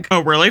foot leg.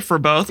 Oh, really? For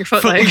both? Your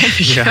foot leg.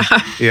 Yeah.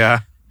 Yeah.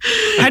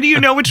 How do you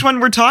know which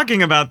one we're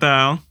talking about,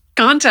 though?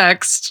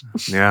 Context.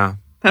 Yeah.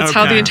 That's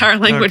how the Okay. entire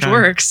language Okay.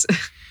 works.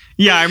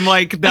 Yeah, I'm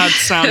like, that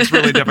sounds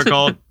really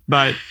difficult,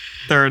 but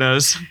there it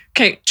is.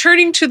 Okay,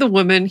 turning to the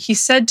woman, he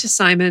said to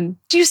Simon,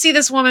 "Do you see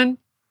this woman?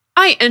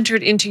 I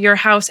entered into your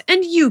house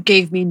and you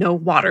gave me no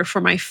water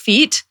for my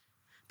feet,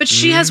 but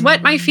she has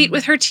wet my feet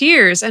with her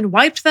tears and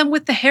wiped them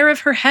with the hair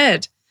of her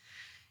head.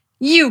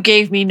 You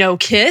gave me no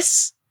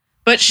kiss,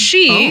 but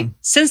she,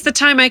 since the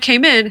time I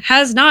came in,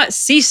 has not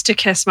ceased to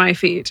kiss my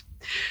feet.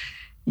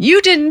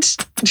 You didn't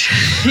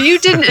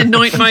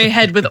anoint my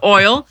head with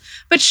oil,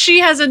 but she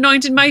has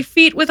anointed my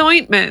feet with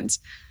ointment.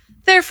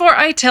 Therefore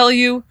I tell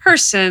you, her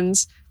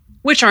sins,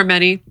 which are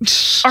many,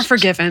 are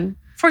forgiven,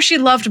 for she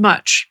loved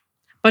much.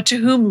 But to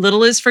whom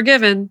little is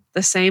forgiven,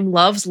 the same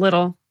loves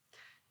little."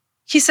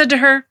 He said to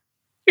her,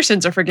 "Your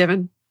sins are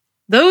forgiven."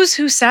 Those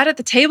who sat at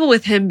the table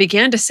with him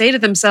began to say to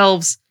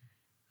themselves,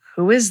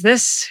 "Who is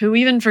this who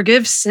even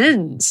forgives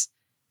sins?"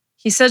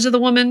 He said to the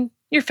woman,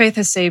 "Your faith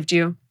has saved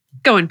you.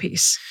 Go in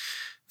peace."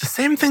 The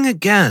same thing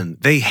again.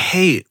 They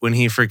hate when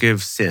he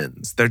forgives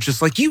sins. They're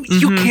just like, you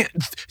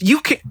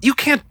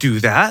can't do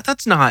that.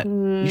 That's not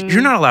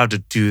you're not allowed to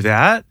do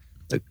that.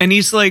 And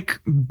he's like,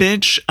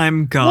 bitch,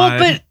 I'm God.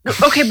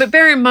 Well, but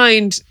bear in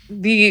mind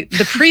the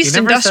priest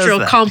He never says industrial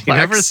that. complex. He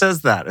never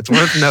says that. It's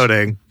worth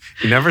noting.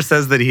 He never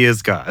says that he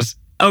is God.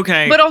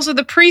 Okay. But also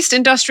the priest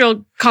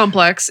industrial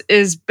complex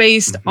is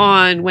based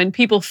on when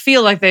people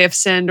feel like they have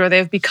sinned or they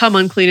have become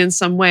unclean in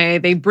some way,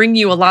 they bring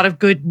you a lot of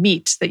good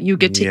meat that you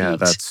get to Yeah, eat.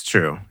 that's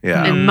true.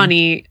 Yeah. And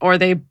money, or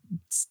they,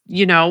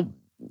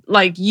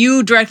 like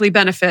you directly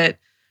benefit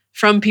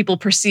from people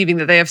perceiving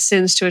that they have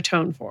sins to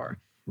atone for.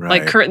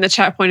 Right. Like Kurt in the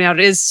chat pointed out,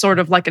 it is sort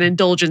of like an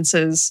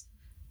indulgences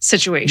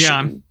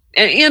situation.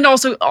 And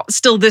also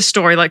still this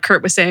story, like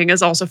Kurt was saying,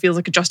 also feels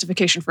like a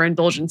justification for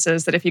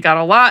indulgences, that if you got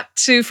a lot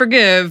to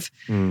forgive,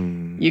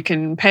 you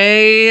can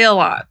pay a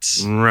lot.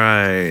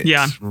 Right.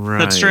 Yeah, right.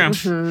 that's true.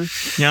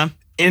 Mhm. Yeah.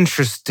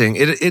 Interesting.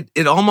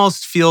 It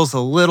almost feels a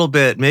little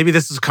bit, maybe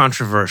this is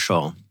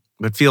controversial,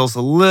 but feels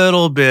a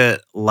little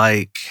bit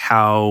like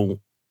how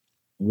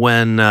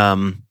when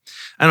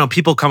I don't know,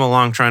 people come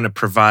along trying to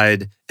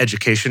provide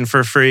education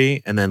for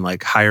free, and then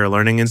like higher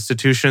learning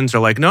institutions are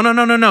like,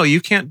 no,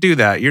 you can't do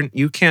that.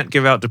 You can't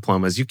give out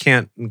diplomas. You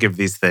can't give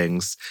these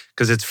things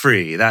because it's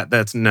free.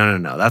 That's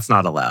no, that's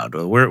not allowed.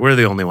 We're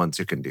the only ones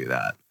who can do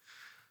that.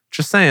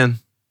 Just saying.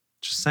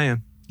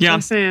 Yeah.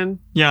 Just saying.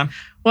 Yeah.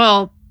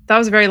 Well, that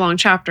was a very long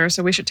chapter,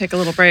 so we should take a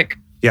little break.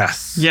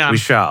 Yes, Yeah. we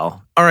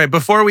shall. All right,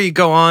 before we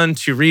go on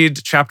to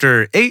read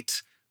chapter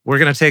 8, we're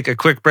going to take a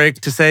quick break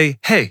to say,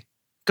 hey,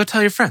 go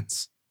tell your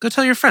friends. Go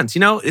tell your friends.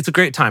 It's a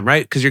great time,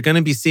 right? Because you're going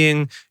to be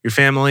seeing your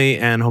family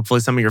and hopefully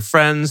some of your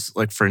friends,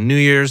 like for New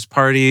Year's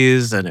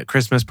parties and at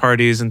Christmas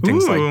parties and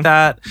things Ooh. like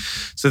that.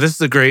 So this is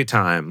a great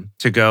time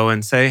to go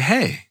and say,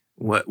 hey,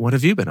 what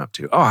have you been up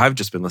to? Oh, I've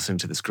just been listening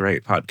to this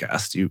great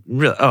podcast. You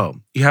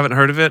haven't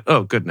heard of it?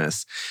 Oh,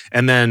 goodness.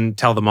 And then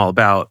tell them all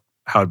about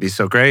how it'd be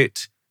so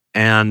great.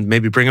 And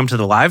maybe bring them to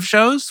the live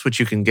shows, which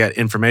you can get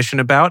information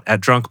about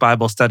at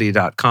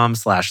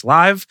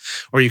drunkbiblestudy.com/live,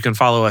 or you can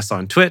follow us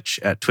on Twitch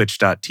at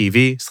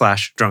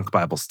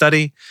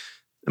twitch.tv/drunkbiblestudy.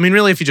 I mean,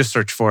 really, if you just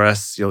search for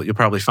us, you'll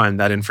probably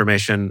find that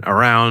information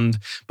around.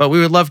 But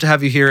we would love to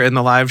have you here in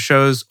the live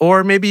shows,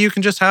 or maybe you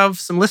can just have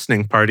some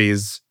listening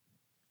parties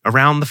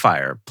around the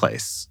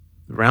fireplace,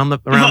 around the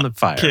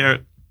fire.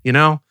 Cute.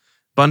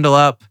 Bundle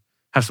up,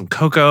 have some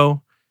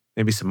cocoa,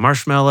 maybe some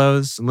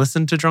marshmallows, and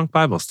listen to Drunk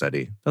Bible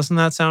Study. Doesn't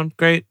that sound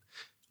great?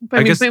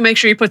 But make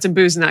sure you put some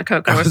booze in that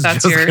cocoa if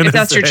that's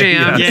your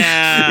jam.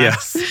 Yeah.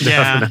 Yes,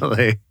 Yeah.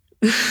 definitely.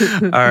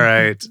 All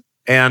right.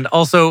 And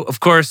also, of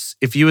course,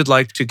 if you would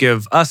like to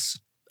give us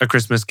a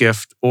Christmas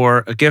gift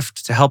or a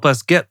gift to help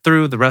us get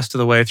through the rest of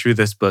the way through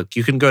this book,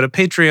 you can go to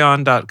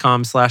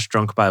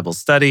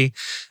patreon.com/drunkbiblestudy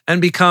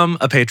and become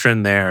a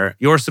patron there.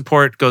 Your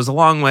support goes a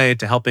long way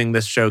to helping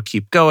this show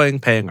keep going,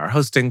 paying our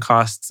hosting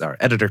costs, our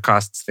editor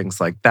costs,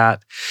 things like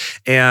that.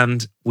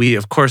 And we,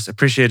 of course,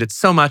 appreciate it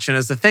so much. And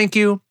as a thank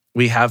you,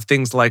 we have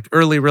things like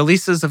early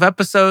releases of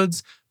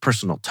episodes,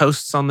 personal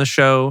toasts on the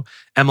show,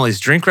 Emily's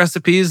drink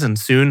recipes, and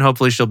soon,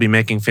 hopefully, she'll be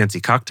making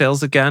fancy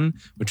cocktails again,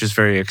 which is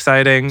very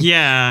exciting.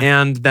 Yeah.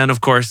 And then,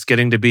 of course,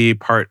 getting to be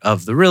part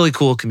of the really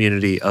cool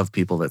community of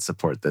people that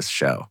support this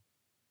show.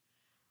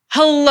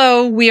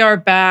 Hello, we are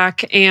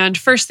back. And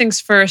first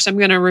things first, I'm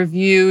going to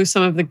review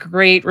some of the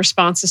great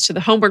responses to the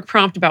homework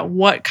prompt about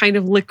what kind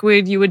of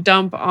liquid you would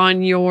dump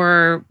on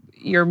your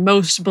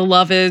most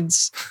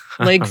beloved's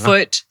leg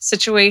foot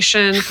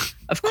situation.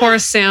 Of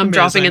course, Sam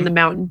dropping in the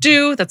Mountain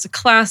Dew. That's a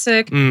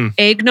classic.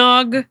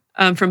 Eggnog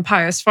from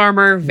Pious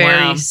Farmer.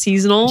 Very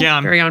seasonal.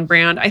 Very on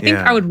brand. I think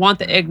I would want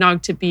the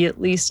eggnog to be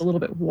at least a little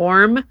bit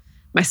warm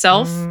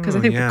myself, because I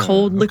think the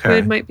cold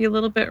liquid might be a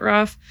little bit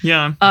rough.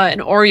 Yeah.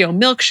 An Oreo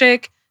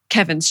milkshake.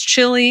 Kevin's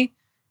chili.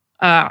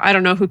 I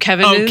don't know who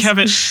Kevin is. Oh,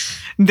 Kevin.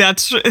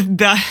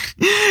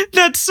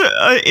 That's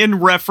in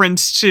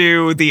reference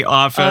to The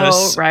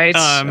Office. Oh, right.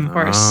 Of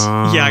course.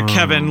 Yeah,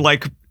 Kevin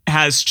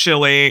has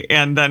chili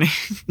and then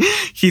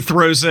he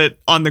throws it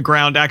on the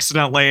ground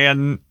accidentally,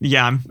 and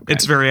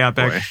it's very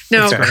epic. Boy.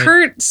 Now, That's great.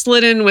 Kurt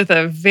slid in with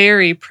a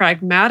very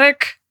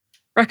pragmatic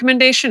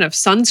recommendation of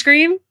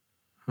sunscreen,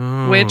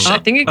 which I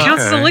think it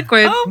counts as a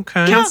liquid.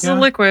 Okay. Counts as a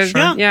liquid.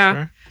 Sure, Yeah.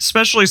 sure.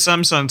 Especially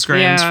some sunscreens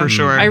Yeah. for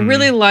sure. I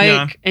really like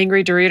Yeah.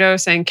 Angry Dorito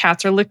saying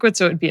cats are liquid,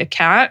 so it would be a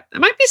cat. It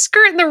might be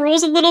skirting the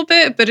rules a little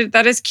bit, but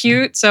that is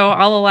cute, so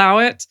I'll allow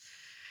it.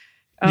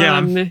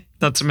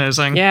 That's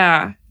amazing.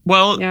 Yeah.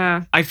 Well,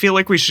 Yeah. I feel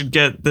like we should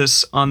get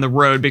this on the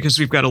road because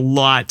we've got a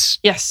lot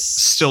Yes.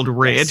 still to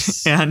read,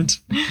 Yes. and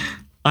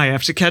I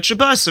have to catch a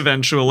bus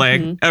eventually.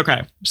 Mm-hmm.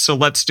 Okay, so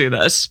let's do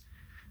this.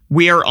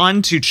 We are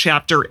on to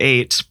chapter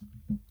 8.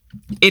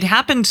 It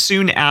happened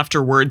soon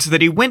afterwards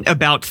that he went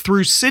about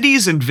through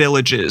cities and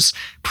villages,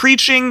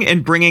 preaching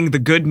and bringing the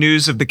good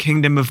news of the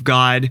kingdom of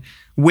God.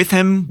 With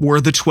him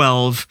were the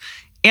 12,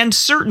 and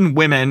certain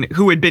women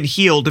who had been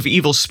healed of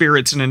evil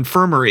spirits and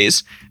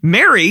infirmaries.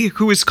 Mary,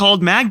 who is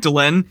called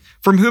Magdalene,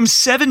 from whom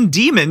 7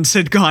 demons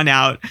had gone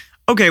out.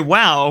 Okay,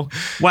 wow.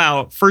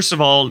 First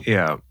of all,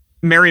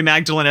 Mary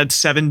Magdalene had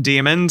 7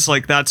 demons.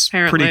 That's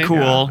Apparently. pretty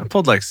cool. I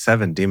pulled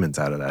 7 demons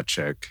out of that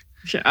chick.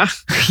 Yeah.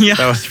 Yeah.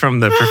 That was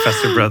from the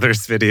Professor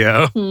Brothers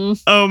video.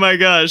 Oh my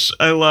gosh.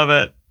 I love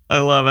it.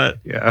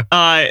 Yeah.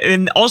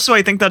 And also,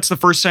 I think that's the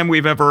first time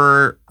we've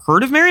ever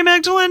heard of Mary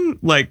Magdalene.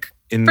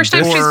 In First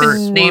time this she's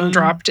been name one?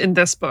 dropped in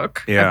this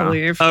book, I Yeah.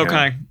 believe.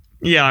 Okay.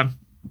 Yeah.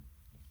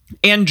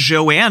 And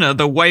Joanna,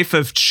 the wife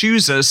of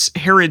Chuzus,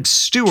 Herod's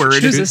steward,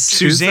 Chuzus.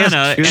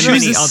 Susanna, and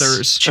many Chuzus.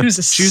 others.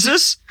 Chuzus.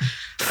 Chuzus?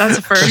 That's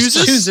a first.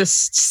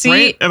 Chuzus?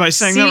 Right? Am I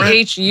saying that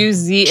right?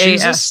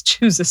 Chuzas.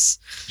 Chuzus.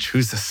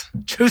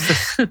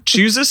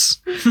 Chuzus?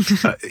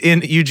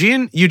 In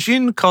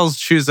Eugene calls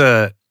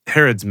Chusa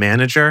Herod's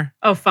manager.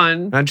 Oh,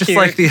 fun. I just Cute.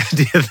 like the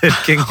idea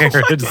that King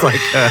Herod's like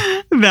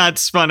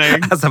That's funny.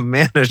 as a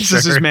manager. This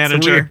is his It's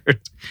manager. weird.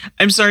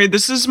 I'm sorry,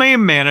 this is my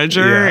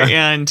manager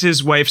Yeah. and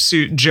his wife,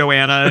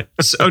 Joanna.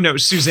 Oh, no,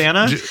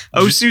 Susanna?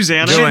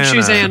 Susanna? Joanna.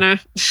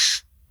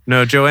 Chuzanna.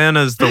 No,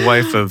 Joanna's the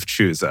wife of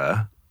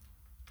Chusa.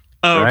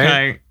 Oh, okay.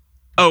 Right?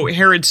 Oh,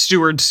 Herod's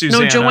steward,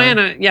 Susanna. No,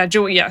 Joanna. Yeah,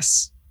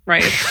 yes.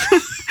 Right.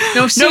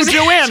 No, No,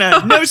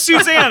 Joanna. No,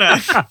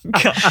 Susanna.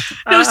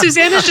 No,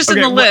 Susanna's just in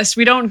Okay, the what- list.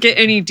 We don't get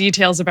any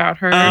details about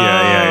her.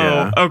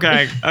 Yeah. Oh,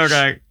 okay.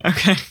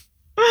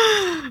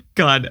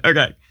 God,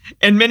 okay.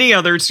 And many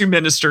others who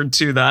ministered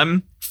to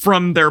them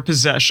from their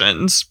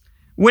possessions.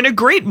 When a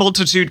great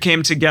multitude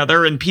came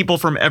together and people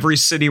from every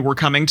city were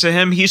coming to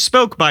him, he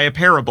spoke by a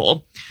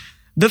parable.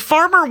 The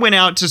farmer went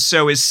out to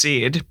sow his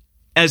seed.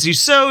 As he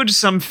sowed,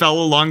 some fell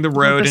along the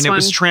road This and it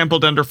was one.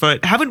 trampled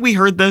underfoot. Haven't we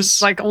heard this?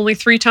 It's like only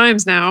 3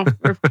 times now,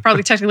 or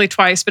probably technically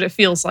twice, but it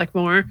feels like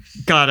more.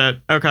 Got it.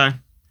 Okay.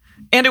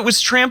 And it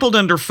was trampled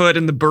underfoot,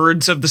 and the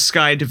birds of the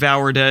sky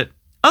devoured it.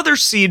 Other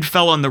seed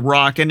fell on the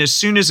rock, and as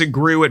soon as it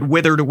grew, it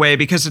withered away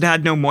because it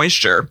had no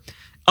moisture.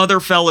 Other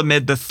fell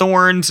amid the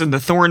thorns, and the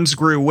thorns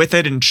grew with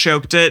it and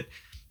choked it.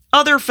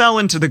 Other fell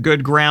into the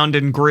good ground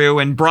and grew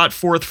and brought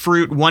forth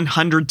fruit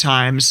 100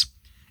 times.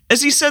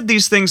 As he said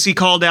these things, he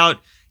called out,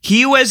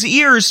 "He who has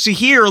ears to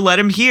hear, let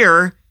him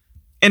hear."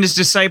 And his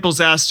disciples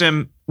asked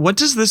him, "What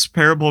does this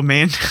parable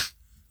mean?"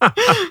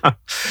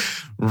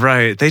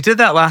 Right. They did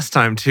that last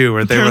time too,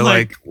 where they They're were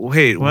like, like,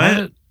 wait, "What?"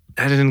 what?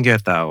 I didn't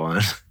get that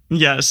one.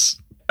 Yes.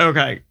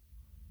 Okay.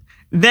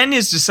 Then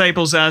his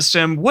disciples asked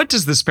him, "What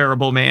does this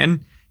parable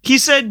mean?" He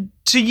said,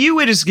 "To you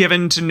it is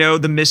given to know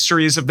the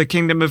mysteries of the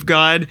kingdom of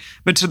God,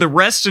 but to the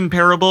rest in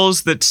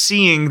parables that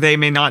seeing they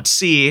may not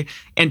see,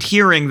 and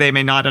hearing they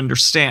may not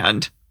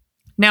understand."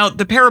 Now,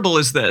 the parable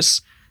is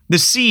this. The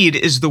seed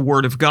is the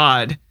word of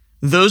God.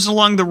 Those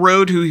along the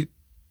road who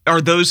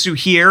are those who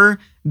hear,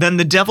 then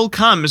the devil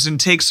comes and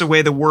takes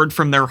away the word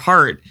from their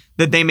heart,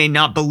 that they may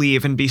not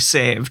believe and be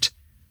saved.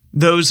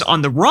 Those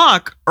on the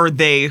rock are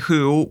they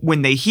who,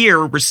 when they hear,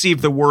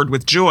 receive the word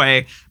with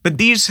joy, but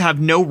these have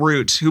no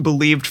root, who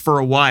believed for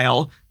a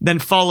while, then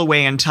fall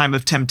away in time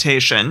of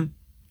temptation.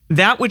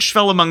 That which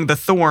fell among the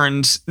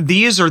thorns,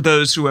 these are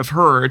those who have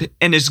heard,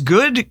 and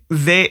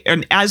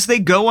as they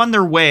go on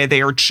their way,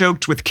 they are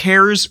choked with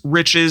cares,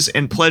 riches,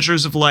 and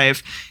pleasures of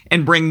life,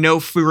 and bring no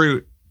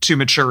fruit to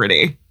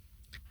maturity.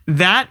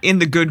 That in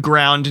the good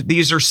ground,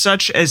 these are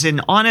such as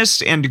in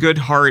honest and good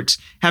heart,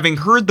 having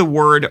heard the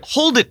word,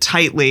 hold it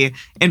tightly,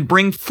 and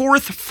bring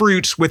forth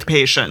fruit with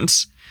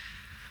patience.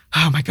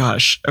 Oh my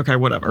gosh. Okay,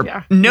 whatever.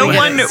 Yeah. No We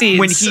one, get it.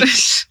 when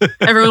Seeds. he,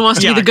 Everyone wants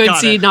to Yeah, be the good got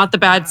it. seed, not the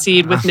bad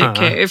seed with Nick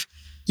Cave.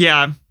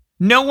 yeah,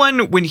 no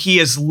one, when he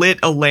has lit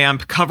a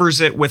lamp, covers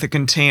it with a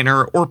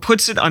container or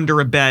puts it under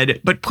a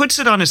bed, but puts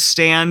it on a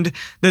stand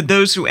that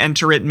those who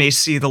enter it may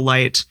see the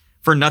light.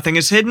 For nothing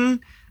is hidden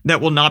that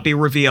will not be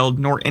revealed,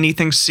 nor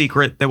anything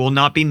secret that will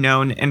not be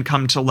known and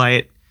come to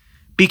light.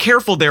 Be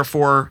careful,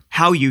 therefore,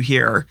 how you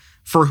hear,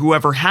 for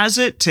whoever has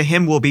it, to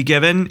him will be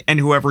given, and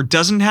whoever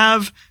doesn't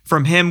have,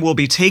 from him will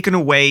be taken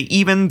away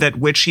even that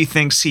which he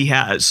thinks he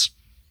has.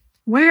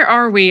 Where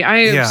are we? I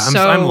am Yeah,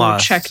 I'm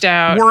lost. checked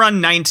out. We're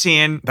on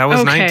 19. That was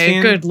okay,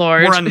 19? good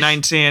lord. We're on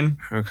 19.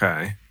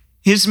 Okay.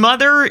 His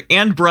mother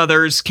and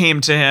brothers came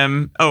to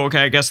him. Oh, okay.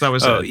 I guess that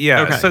was Oh, it.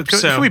 yeah. Okay. So,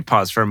 can we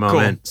pause for a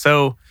moment?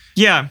 So,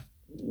 yeah.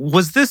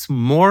 was this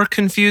more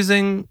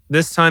confusing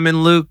this time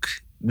in Luke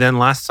than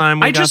last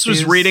time? I just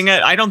was reading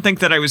it. I don't think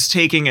that I was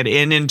taking it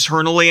in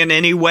internally in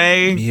any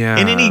way. Yeah.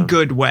 In any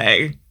good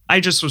way. I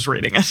just was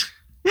reading it.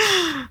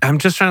 I'm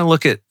just trying to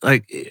look at,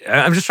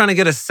 I'm just trying to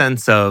get a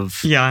sense of,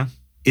 Yeah.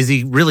 is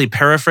he really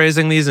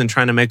paraphrasing these and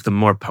trying to make them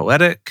more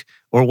poetic?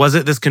 Or was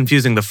it this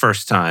confusing the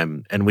first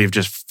time and we've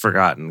just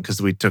forgotten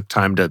because we took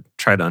time to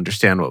try to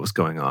understand what was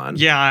going on?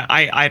 Yeah.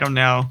 I don't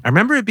know. I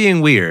remember it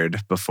being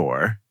weird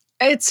before.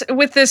 It's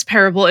with this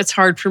parable, it's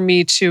hard for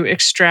me to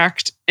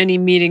extract any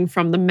meaning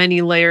from the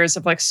many layers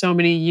of like so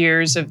many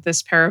years of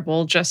this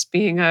parable just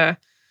being a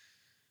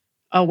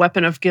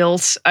weapon of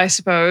guilt, I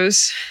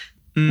suppose.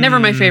 Never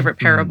my favorite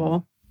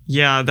parable.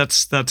 Yeah,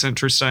 that's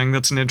interesting.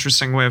 That's an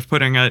interesting way of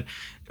putting it.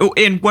 Oh,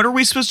 and what are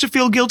we supposed to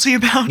feel guilty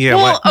about? Yeah,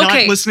 Well, what? Not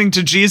okay. listening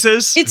to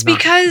Jesus? It's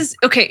because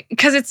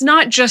it's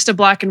not just a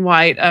black and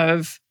white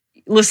of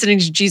listening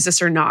to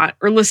Jesus or not,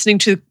 or listening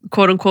to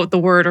quote unquote the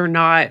word or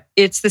not.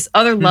 It's this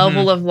other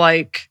level of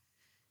like,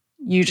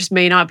 you just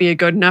may not be a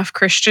good enough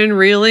Christian,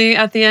 really,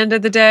 at the end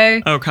of the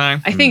day. Okay.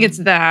 I think it's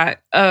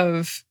that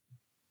of,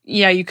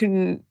 yeah, you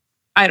can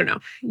I don't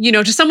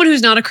know. To someone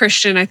who's not a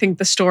Christian, I think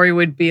the story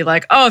would be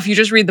like, oh, if you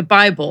just read the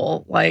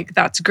Bible, like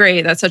that's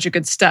great. That's such a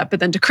good step. But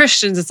then to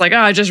Christians, it's like,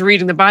 oh, just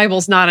reading the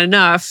Bible's not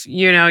enough.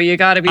 You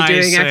got to be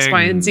doing X,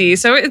 Y, and Z.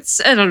 So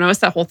I don't know. It's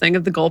that whole thing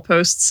of the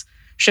goalposts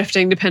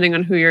shifting depending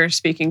on who you're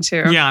speaking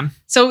to. Yeah.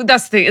 So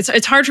that's the thing.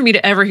 It's hard for me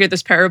to ever hear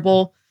this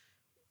parable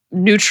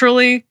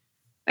neutrally,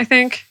 I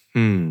think.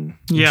 Yeah.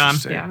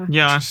 Interesting. Yeah.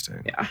 Yeah.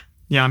 Interesting. Yeah.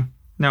 Yeah.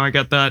 No, I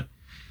get that.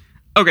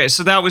 Okay,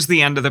 so that was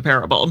the end of the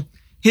parable.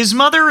 His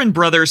mother and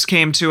brothers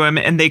came to him,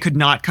 and they could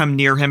not come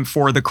near him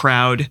for the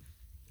crowd.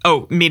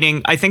 Oh,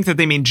 meaning, I think that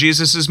they mean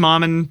Jesus's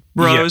mom and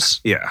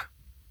bros. Yeah.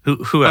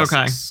 Who else?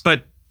 Okay,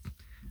 but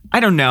I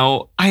don't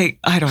know. I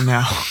don't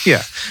know.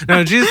 Yeah.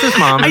 No, Jesus'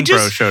 mom and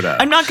bro showed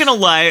up. I'm not gonna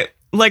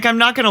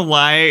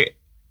lie.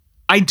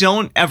 I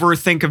don't ever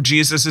think of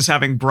Jesus as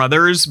having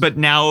brothers, but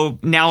now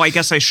I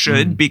guess I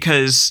should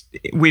because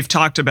we've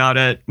talked about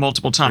it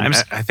multiple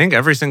times. I think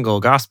every single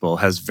gospel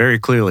has very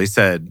clearly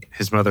said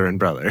his mother and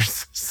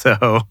brothers.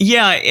 So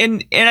yeah,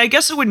 and I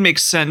guess it would make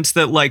sense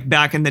that like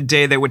back in the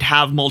day they would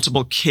have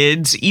multiple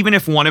kids, even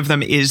if one of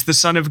them is the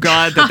son of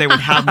God, that they would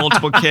have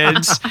multiple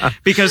kids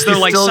because they're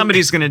like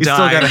somebody's gonna die.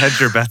 You still gotta hedge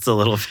your bets a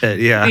little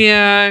bit. Yeah.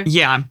 Yeah.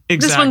 Yeah, exactly.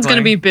 This one's going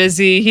to be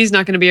busy. He's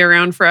not going to be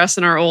around for us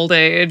in our old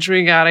age.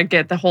 We got to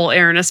get the whole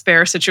Aaron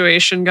Asper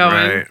situation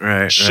going.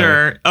 Right.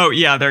 Sure. Oh,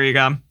 yeah, there you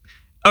go.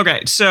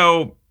 Okay,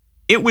 so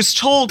it was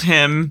told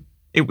him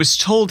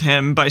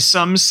by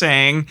some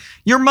saying,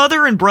 "Your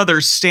mother and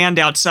brothers stand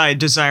outside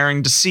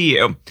desiring to see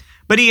you."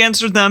 But he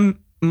answered them,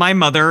 "My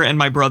mother and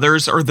my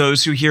brothers are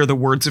those who hear the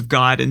words of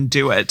God and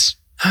do it."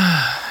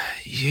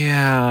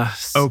 Yeah.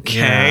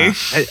 Okay.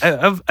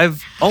 Yeah.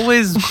 I've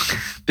always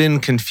been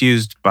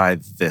confused by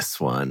this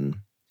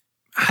one.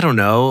 I don't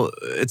know.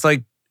 It's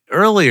like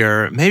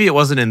earlier, maybe it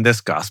wasn't in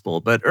this gospel,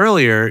 but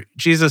earlier,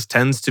 Jesus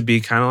tends to be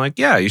kind of like,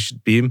 yeah, you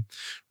should be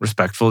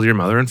respectful to your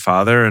mother and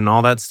father and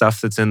all that stuff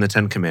that's in the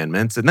 10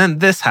 Commandments. And then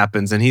this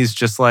happens and he's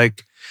just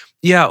like,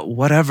 yeah,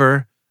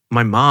 whatever.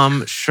 My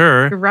mom,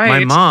 sure. Right.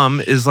 My mom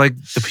is like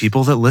the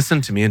people that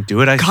listen to me and do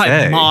what I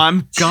say.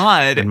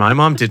 God. And my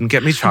mom didn't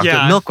get me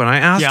chocolate milk when I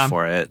asked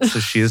for it. So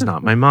she is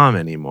not my mom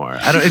anymore.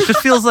 It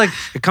just feels like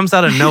it comes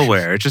out of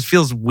nowhere. It just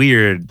feels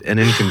weird and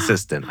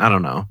inconsistent. I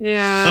don't know.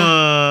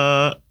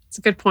 Yeah. It's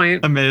a good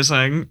point.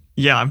 Amazing.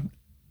 Yeah.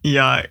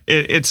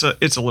 It's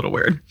a little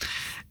weird.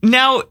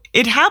 Now,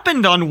 it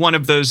happened on one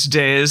of those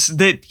days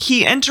that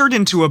he entered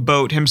into a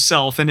boat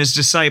himself and his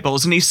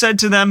disciples, and he said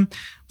to them,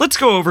 "Let's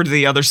go over to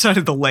the other side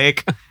of the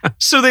lake."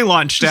 So they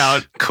launched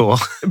out. Cool.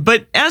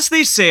 But as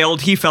they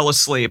sailed, he fell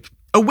asleep.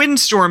 A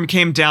windstorm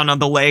came down on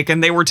the lake,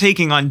 and they were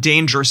taking on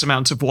dangerous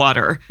amounts of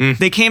water.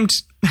 They came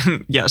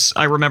to... Yes,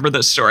 I remember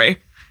this story.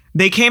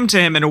 They came to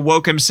him and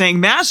awoke him, saying,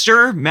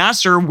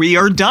 Master, we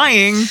are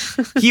dying."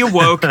 He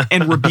awoke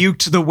and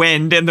rebuked the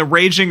wind and the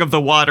raging of the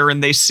water,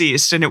 and they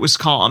ceased, and it was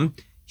calm.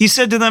 He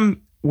said to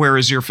them, "Where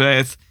is your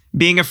faith?"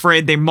 Being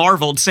afraid, they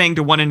marveled, saying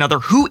to one another,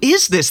 "Who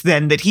is this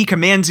then that he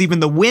commands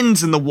even the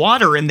winds and the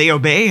water, and they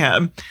obey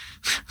him?"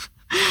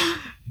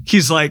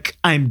 He's like,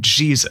 "I'm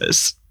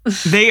Jesus."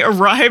 They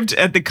arrived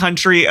at the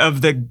country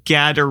of the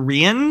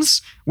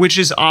Gadareans, which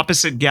is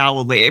opposite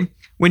Galilee.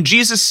 When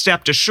Jesus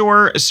stepped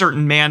ashore, a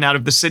certain man out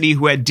of the city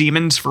who had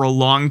demons for a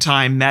long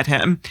time met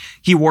him.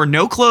 He wore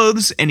no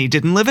clothes, and he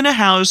didn't live in a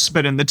house,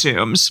 but in the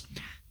tombs.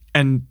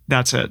 And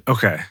that's it.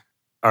 Okay.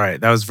 All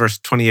right. That was verse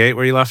 28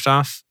 where you left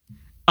off?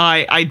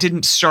 I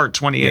didn't start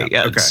 28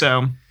 yet, okay.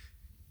 so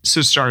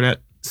start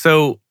it.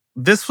 So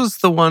this was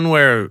the one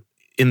where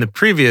in the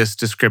previous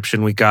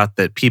description we got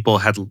that people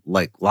had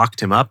like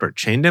locked him up or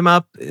chained him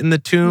up in the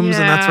tombs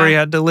and that's where he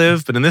had to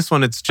live. But in this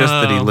one, it's just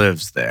that he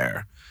lives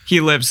there. He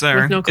lives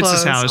there. With no it's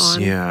his house.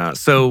 on. Yeah.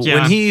 So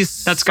when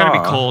he's that's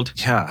gotta be cold.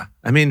 Yeah.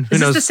 I mean, who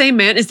Is knows? this the same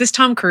man? Is this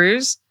Tom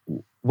Cruise?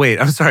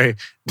 Wait, I'm sorry.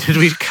 Did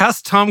we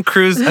cast Tom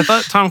Cruise? I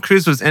thought Tom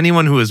Cruise was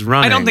anyone who was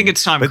running. I don't think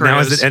it's Tom Cruise. But now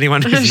is it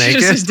anyone who's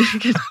naked?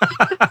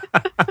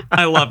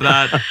 I love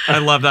that. I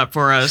love that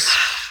for us.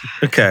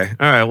 Okay.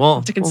 All right.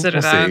 Well, to consider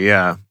we'll that. see.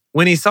 Yeah.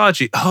 When he saw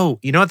Jesus,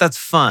 you know what? That's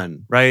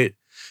fun, right?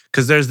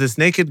 Because there's this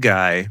naked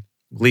guy,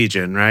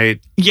 Legion, right?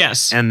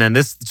 Yes. And then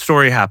this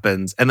story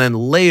happens. And then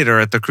later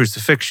at the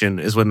crucifixion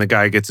is when the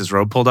guy gets his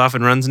robe pulled off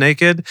and runs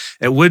naked.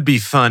 It would be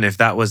fun if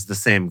that was the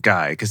same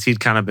guy because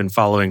he'd kind of been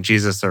following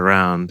Jesus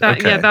around.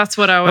 Yeah, that's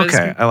what I was.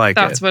 Okay, I like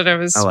it. That's what I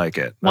was. I like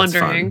it. That's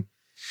wondering. Fun.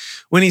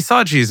 When he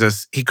saw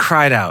Jesus, he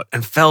cried out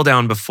and fell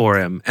down before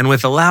him and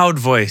with a loud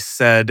voice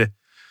said,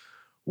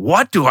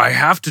 "What do I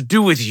have to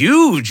do with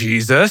you,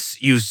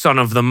 Jesus, you Son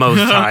of the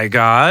Most High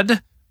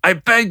God? I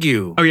beg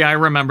you. Oh, yeah, I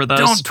remember this.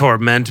 Don't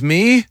torment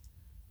me."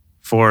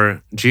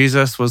 For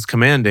Jesus was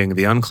commanding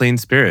the unclean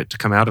spirit to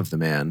come out of the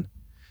man.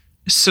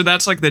 So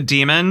that's like the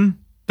demon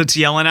that's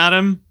yelling at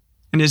him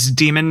in his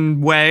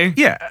demon way?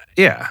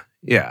 Yeah.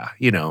 Yeah,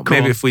 Cool.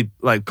 maybe if we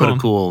like put Cool. a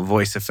cool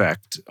voice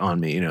effect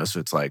on me, so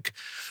it's like,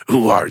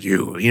 who are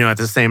you? At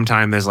the same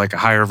time, there's like a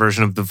higher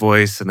version of the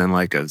voice and then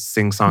like a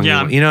sing-song.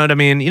 Yeah. You know what I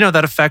mean?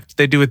 That effect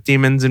they do with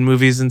demons in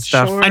movies and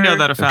stuff. Sure. I know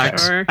that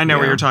effect. Sure. I know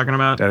what Yeah. you're talking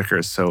about. Dedeker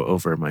is so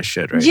over my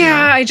shit right Yeah,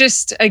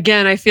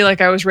 now. I feel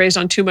like I was raised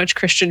on too much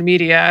Christian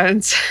media.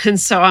 And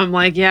so I'm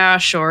like, yeah,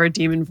 sure,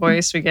 demon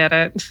voice, we get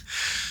it.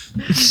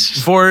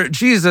 For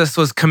Jesus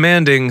was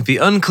commanding the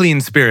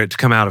unclean spirit to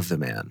come out of the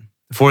man.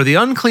 For the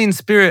unclean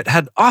spirit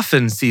had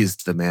often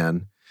seized the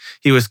man.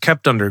 He was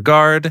kept under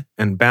guard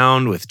and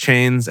bound with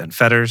chains and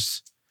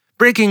fetters.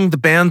 Breaking the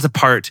bands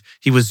apart,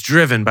 he was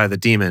driven by the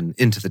demon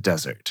into the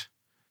desert.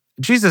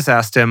 Jesus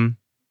asked him,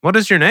 "What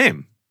is your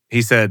name?"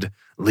 He said,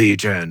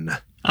 "Legion."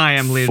 I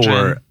am Legion.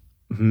 For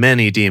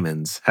many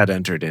demons had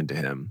entered into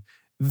him.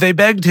 They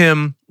begged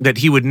him that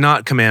he would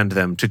not command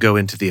them to go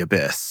into the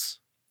abyss.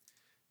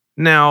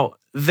 Now,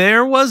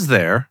 there was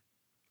a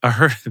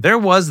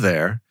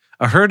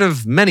herd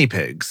of many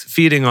pigs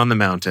feeding on the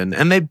mountain,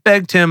 and they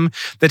begged him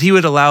that he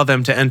would allow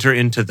them to enter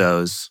into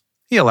those.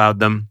 He allowed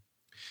them.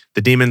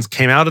 The demons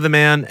came out of the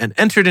man and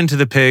entered into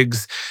the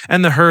pigs,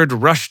 and the herd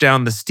rushed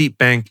down the steep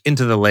bank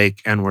into the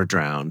lake and were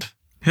drowned.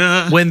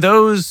 When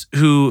those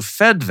who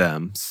fed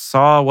them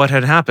saw what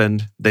had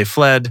happened, they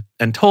fled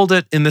and told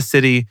it in the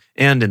city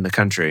and in the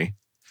country.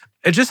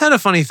 I just had a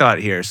funny thought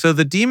here. So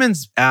the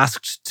demons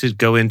asked to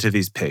go into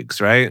these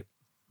pigs, right?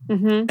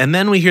 Mm-hmm. And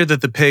then we hear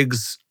that the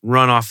pigs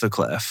run off the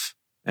cliff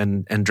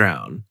and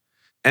drown.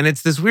 And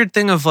it's this weird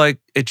thing of like,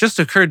 it just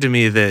occurred to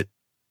me that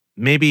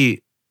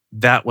maybe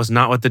that was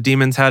not what the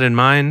demons had in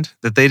mind,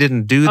 that they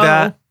didn't do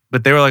that,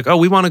 but they were like, oh,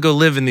 we want to go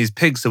live in these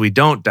pigs so we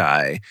don't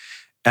die.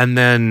 And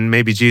then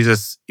maybe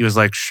Jesus, he was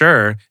like,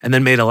 sure, and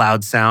then made a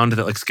loud sound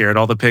that like scared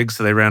all the pigs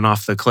so they ran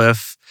off the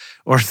cliff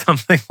or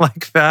something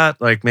like that.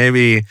 Like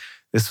maybe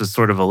this was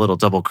sort of a little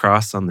double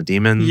cross on the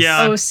demons.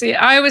 Yeah. Oh, see,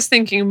 I was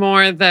thinking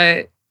more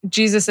that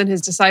Jesus and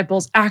his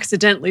disciples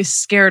accidentally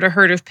scared a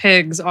herd of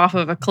pigs off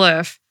of a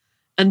cliff.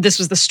 And this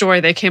was the story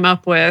they came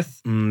up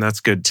with That's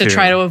good to too.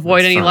 try to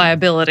avoid That's any fun.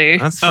 liability.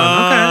 That's fun. Okay,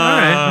 all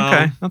right.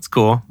 Okay, that's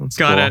cool. That's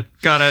Got cool. it.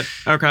 Got it.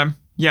 Okay.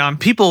 Yeah.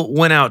 People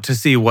went out to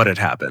see what had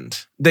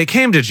happened. They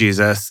came to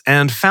Jesus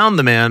and found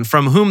the man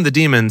from whom the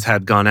demons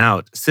had gone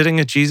out, sitting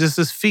at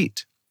Jesus'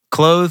 feet,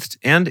 clothed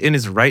and in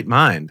his right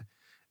mind,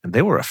 and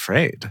they were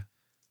afraid.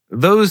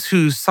 Those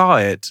who saw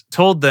it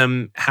told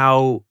them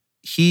how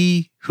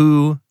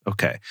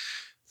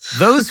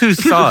Those who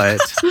saw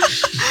it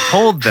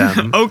told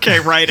them Okay,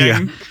 writing.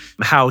 Yeah.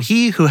 how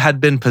he who had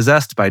been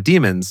possessed by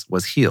demons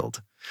was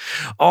healed.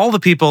 All the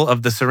people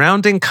of the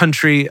surrounding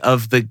country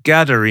of the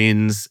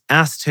Gadarenes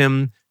asked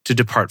him to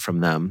depart from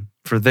them,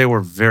 for they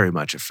were very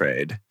much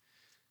afraid.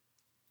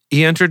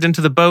 He entered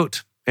into the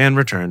boat and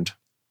returned.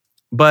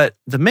 But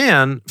the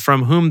man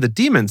from whom the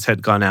demons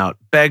had gone out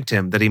begged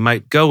him that he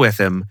might go with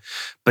him,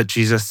 but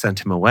Jesus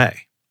sent him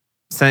away,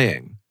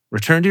 saying,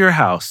 "Return to your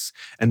house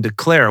and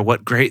declare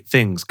what great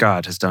things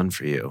God has done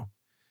for you."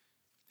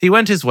 He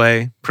went his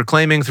way,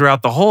 proclaiming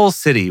throughout the whole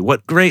city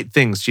what great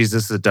things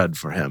Jesus had done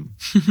for him.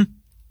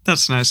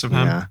 That's nice of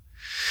him.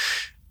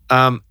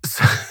 Yeah.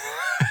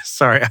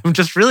 Sorry, I'm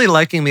just really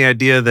liking the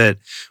idea that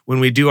when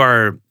we do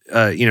our,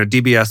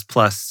 DBS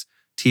Plus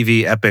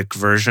TV epic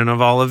version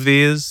of all of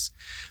these,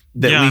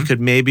 that we could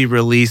maybe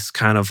release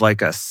kind of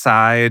like a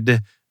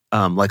side,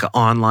 like an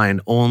online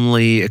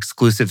only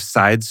exclusive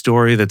side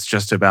story that's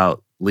just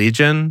about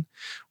Legion,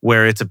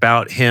 where it's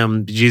about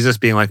him, Jesus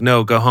being like,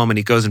 no, go home. And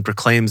he goes and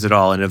proclaims it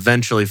all and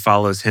eventually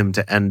follows him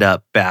to end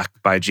up back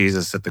by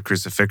Jesus at the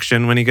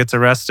crucifixion when he gets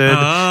arrested.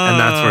 And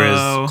that's where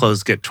his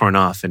clothes get torn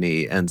off and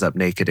he ends up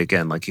naked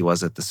again like he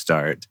was at the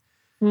start.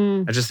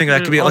 I just think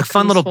that could be like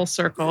fun little full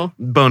circle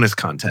bonus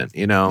content,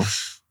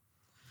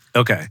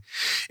 Okay.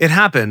 It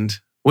happened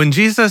when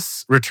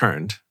Jesus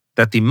returned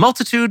that the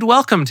multitude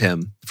welcomed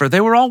him, for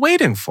they were all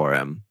waiting for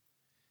him.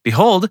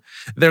 Behold,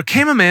 there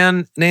came a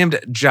man named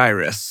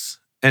Jairus,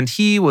 and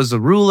he was a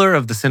ruler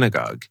of the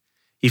synagogue.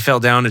 He fell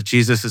down at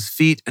Jesus'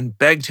 feet and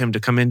begged him to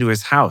come into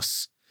his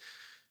house,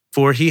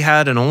 for he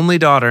had an only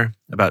daughter,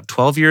 about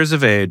 12 years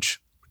of age,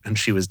 and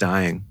she was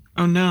dying.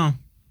 Oh, no.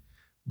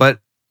 But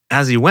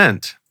as he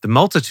went, the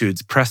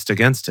multitudes pressed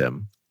against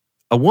him.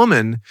 A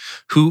woman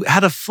who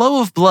had a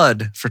flow of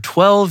blood for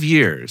 12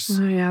 years.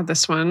 Oh, yeah,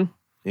 this one.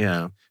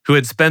 Yeah. Who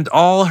had spent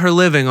all her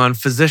living on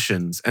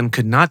physicians and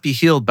could not be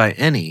healed by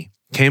any,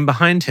 came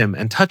behind him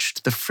and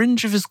touched the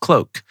fringe of his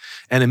cloak,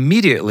 and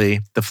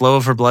immediately the flow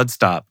of her blood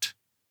stopped.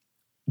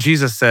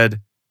 Jesus said,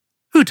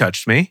 "Who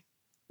touched me?"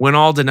 When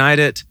all denied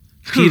it,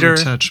 Peter...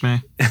 Who touched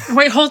me?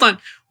 Wait, hold on.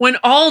 When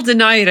all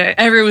denied it,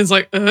 everyone's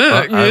like,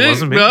 it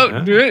wasn't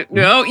me.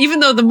 no, even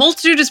though the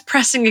multitude is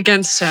pressing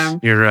against him.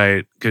 You're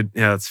right. Good.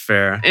 Yeah, that's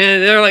fair.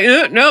 And they're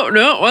like, no,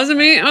 it wasn't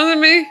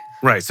me.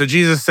 Right. So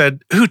Jesus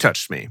said, "Who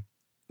touched me?"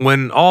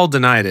 When all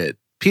denied it,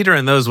 Peter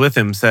and those with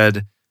him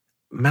said,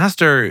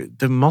 "Master,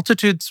 the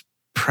multitudes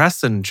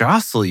press and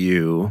jostle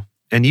you,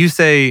 and you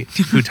say,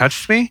 'Who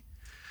touched me?'"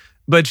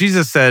 But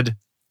Jesus said,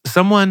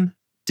 "Someone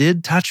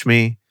did touch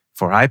me,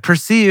 for I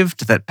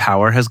perceived that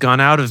power has gone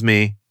out of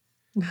me."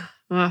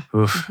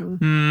 Oof.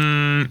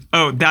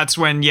 Oh, that's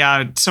when,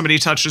 somebody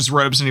touched his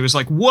robes and he was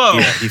like, whoa,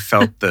 Yeah, he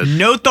felt the...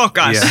 no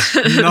tocas.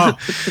 No.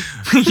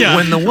 Yeah.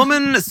 When the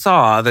woman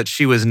saw that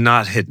she was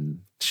not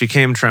hidden, she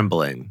came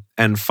trembling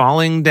and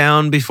falling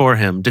down before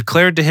him,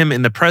 declared to him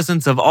in the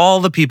presence of all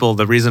the people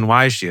the reason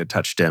why she had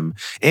touched him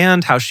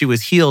and how she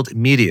was healed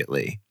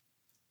immediately.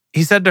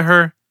 He said to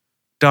her,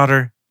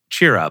 "Daughter,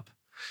 cheer up.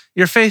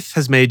 Your faith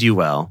has made you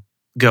well.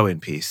 Go in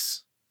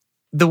peace."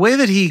 The way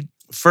that he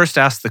first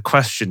asked the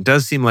question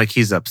does seem like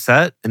he's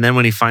upset. And then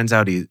when he finds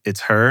out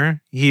it's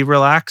her, he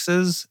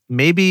relaxes.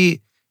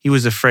 Maybe he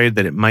was afraid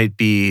that it might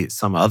be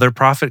some other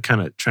prophet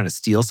kind of trying to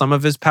steal some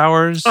of his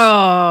powers.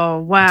 Oh,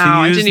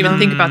 wow. I use didn't even them.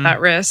 think about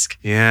that risk.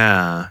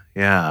 Yeah.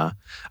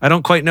 I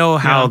don't quite know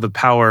how the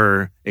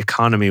power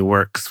economy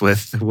works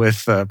with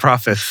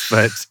prophets,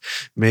 but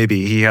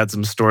maybe he had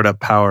some stored up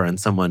power and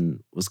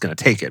someone was going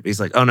to take it. But he's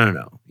like, oh,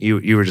 no.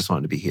 You were just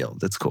wanting to be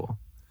healed. It's cool.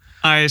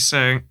 I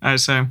see.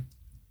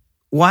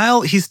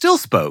 While he still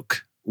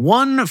spoke,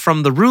 one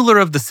from the ruler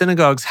of the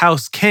synagogue's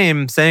house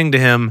came, saying to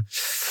him,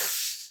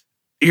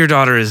 "Your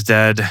daughter is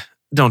dead.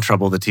 Don't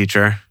trouble the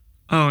teacher."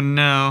 Oh,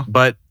 no.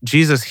 But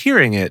Jesus,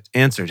 hearing it,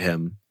 answered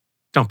him,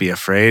 "Don't be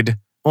afraid.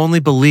 Only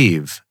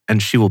believe,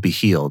 and she will be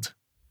healed."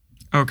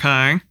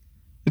 Okay.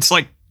 It's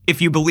like,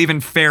 if you believe in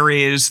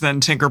fairies,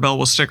 then Tinkerbell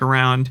will stick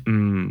around.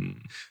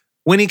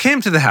 When he came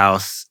to the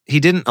house, he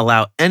didn't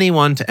allow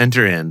anyone to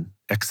enter in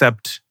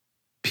except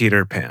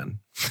Peter Pan.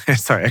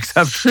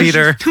 Except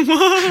Peter,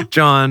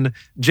 John,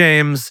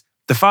 James,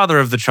 the father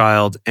of the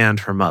child, and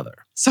her mother.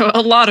 So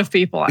a lot of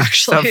people,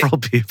 actually. Several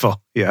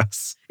people,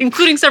 yes.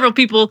 Including several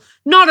people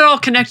not at all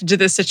connected to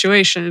this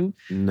situation,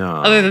 No.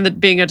 other than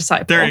being a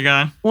disciple. There you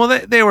go. Well,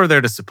 they were there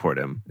to support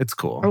him. It's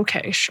cool.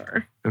 Okay,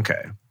 sure.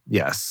 Okay.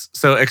 Yes.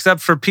 So except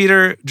for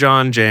Peter,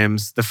 John,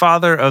 James, the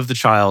father of the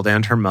child,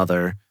 and her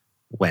mother,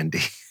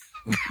 Wendy.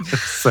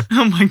 So,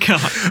 Oh, my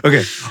God.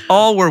 okay.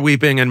 All were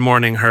weeping and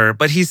mourning her,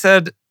 but he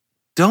said,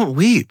 "Don't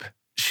weep.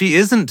 She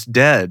isn't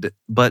dead,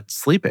 but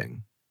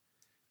sleeping."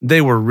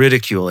 They were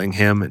ridiculing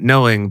him,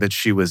 knowing that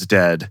she was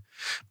dead,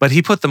 but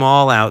he put them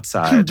all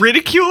outside.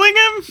 Ridiculing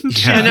him?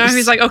 Yes. And now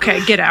he's like,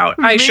 okay, get out.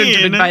 I shouldn't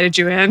have Mean. invited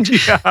you in.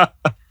 Yeah.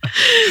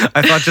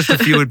 I thought just a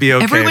few would be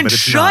okay, Everyone but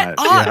it's shut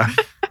not.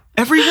 up.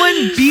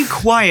 Everyone be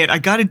quiet. I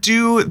got to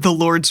do the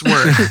Lord's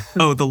work.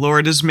 Oh, the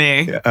Lord is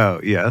me. Yeah. Oh,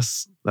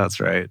 yes, that's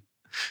right.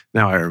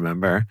 Now I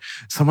remember.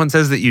 Someone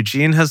says that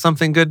Eugene has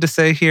something good to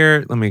say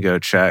here. Let me go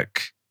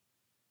check.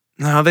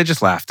 No, they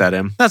just laughed at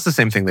him. That's the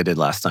same thing they did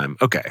last time.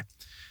 Okay.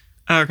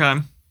 Okay.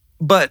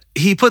 But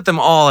he put them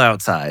all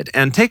outside,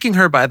 and taking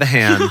her by the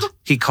hand,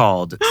 he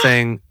called,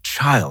 saying,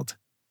 "Child,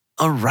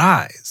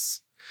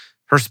 arise."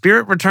 Her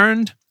spirit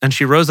returned, and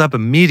she rose up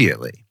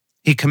immediately.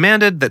 He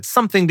commanded that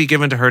something be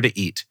given to her to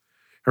eat.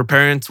 Her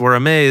parents were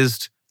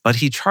amazed, but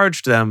he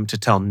charged them to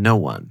tell no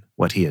one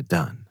what he had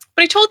done.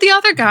 But he told the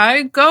other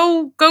guy,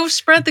 go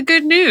spread the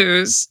good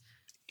news.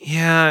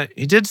 Yeah,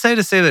 he did say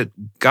that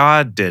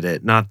God did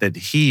it, not that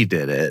he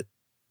did it.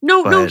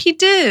 No, But- he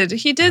did.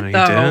 He did, No, he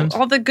though. didn't?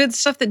 All the good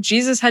stuff that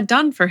Jesus had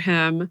done for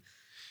him.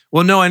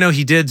 Well, no, I know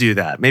he did do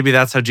that. Maybe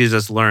that's how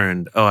Jesus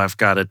learned, I've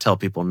got to tell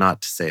people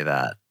not to say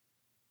that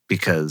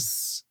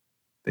because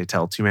they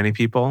tell too many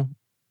people.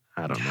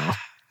 I don't know.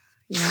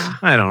 Yeah.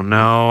 I don't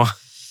know.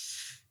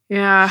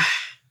 Yeah.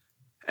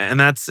 And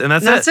that's it.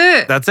 That's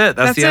it. That's it. That's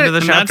That's the end it. of the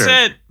And chapter.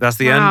 that's it. That's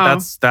the Wow.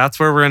 end. That's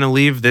where we're going to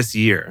leave this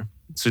year.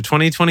 So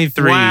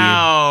 2023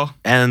 Wow.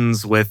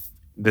 ends with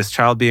this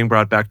child being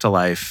brought back to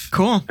life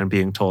Cool. and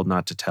being told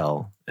not to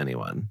tell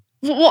anyone.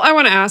 Well, I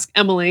want to ask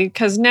Emily,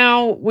 because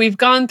now we've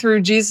gone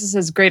through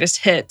Jesus's greatest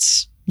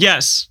hits.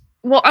 Yes.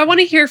 Well, I want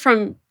to hear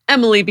from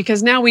Emily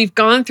because now we've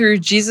gone through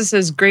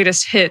Jesus's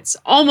greatest hits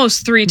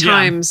almost 3 Yeah.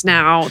 times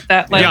now.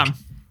 That Yeah.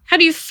 how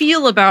do you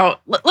feel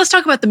about? Let's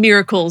talk about the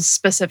miracles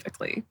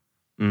specifically.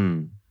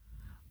 Mm.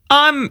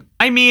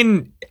 I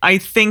mean, I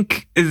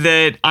think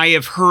that I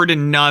have heard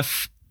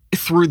enough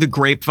through the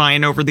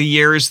grapevine over the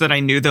years that I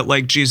knew that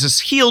like Jesus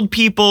healed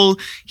people,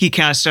 he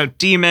cast out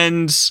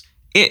demons.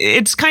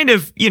 It's kind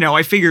of,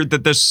 I figured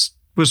that this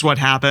was what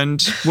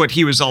happened, what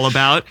he was all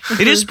about.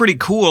 It is pretty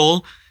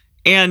cool.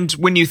 And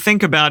when you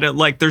think about it,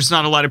 like there's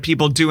not a lot of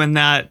people doing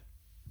that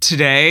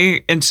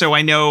today. And so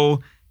I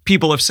know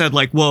people have said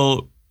like,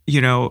 well,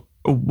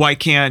 why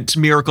can't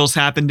miracles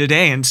happen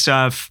today and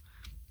stuff?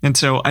 And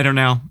so I don't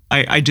know.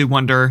 I do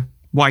wonder,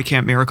 why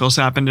can't miracles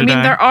happen I today?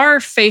 mean, there are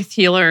faith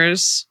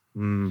healers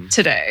Mm.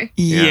 today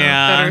that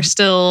yeah. are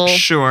still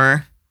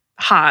Sure.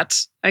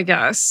 hot, I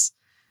guess.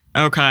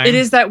 Okay. It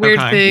is that weird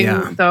Okay. thing,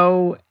 Yeah.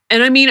 though.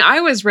 And I mean,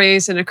 I was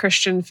raised in a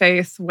Christian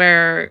faith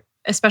where,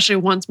 especially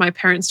once my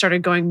parents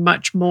started going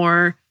much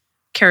more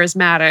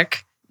charismatic,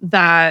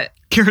 that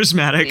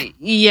Charismatic.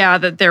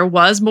 that there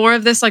was more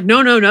of this, like,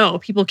 no,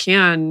 people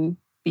can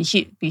be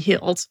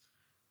healed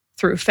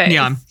through faith.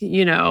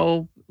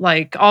 Yeah.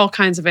 Like all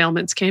kinds of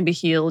ailments can be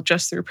healed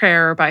just through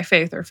prayer or by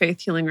faith or faith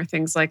healing or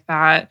things like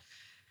that.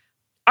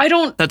 I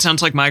don't. That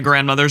sounds like my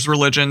grandmother's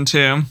religion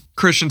too.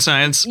 Christian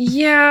Science.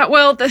 Yeah,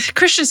 well, the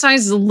Christian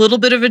Science is a little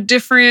bit of a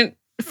different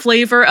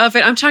flavor of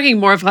it. I'm talking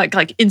more of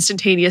like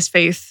instantaneous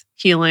faith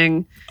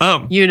healing.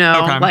 Oh,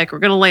 Okay. Like we're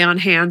going to lay on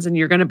hands and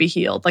you're going to be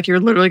healed. Like you're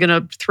literally going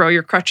to throw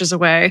your crutches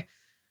away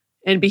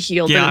and be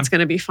healed and it's going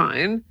to be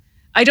fine.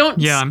 I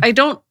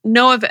don't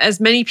know of as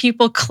many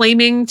people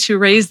claiming to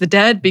raise the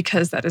dead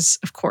because that is,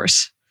 of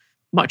course,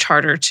 much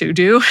harder to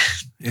do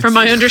from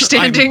my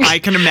understanding. I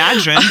can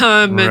imagine.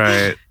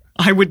 Right.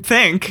 I would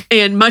think.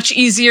 And much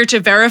easier to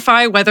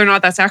verify whether or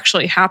not that's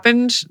actually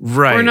happened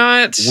or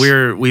not.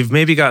 We've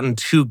maybe gotten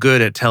too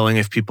good at telling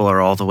if people are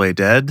all the way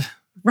dead.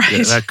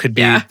 Right. That could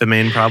be the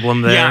main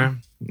problem there.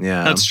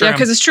 Yeah. That's true. Yeah,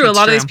 because it's true. A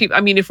lot of these people,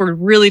 I mean, if we're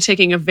really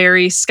taking a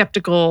very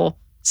skeptical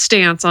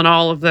stance on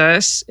all of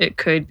this, it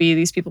could be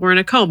these people were in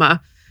a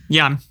coma.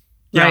 Yeah.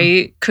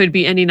 Right? Could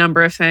be any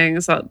number of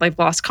things that they've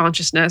lost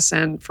consciousness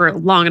and for a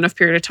long enough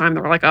period of time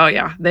that we're like, oh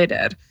yeah, they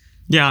did.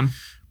 Yeah.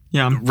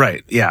 Yeah.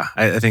 Right. Yeah.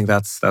 I think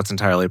that's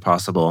entirely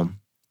possible.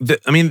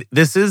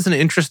 This is an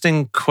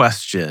interesting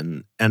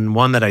question and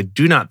one that I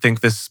do not think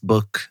this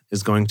book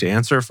is going to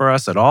answer for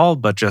us at all,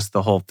 but just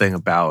the whole thing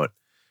about,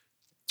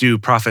 do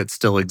prophets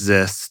still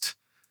exist?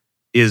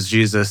 Is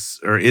Jesus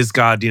or is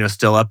God,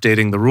 still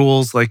updating the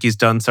rules like he's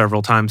done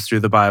several times through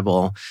the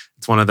Bible?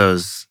 It's one of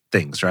those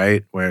things,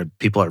 right? Where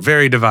people are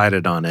very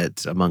divided on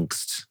it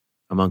amongst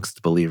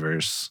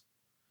believers.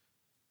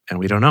 And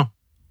we don't know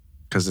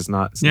because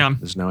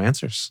there's no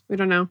answers. We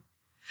don't know.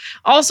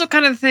 Also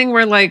kind of the thing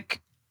where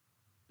like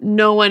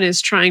no one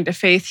is trying to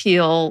faith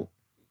heal,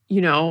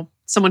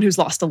 someone who's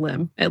lost a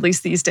limb, at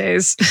least these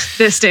days,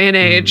 this day and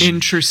age.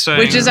 Interesting.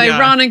 Which is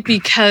ironic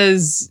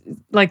because,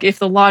 like, if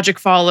the logic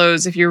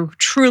follows, if you're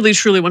truly,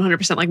 truly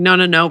 100% like,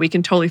 no, we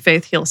can totally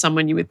faith heal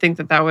someone, you would think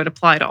that would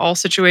apply to all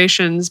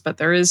situations. But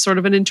there is sort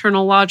of an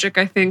internal logic,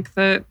 I think,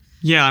 that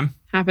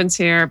happens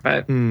here.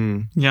 But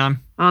yeah,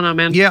 I don't know,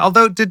 man. Yeah,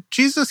 although did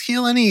Jesus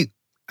heal any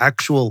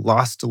actual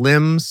lost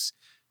limbs?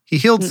 He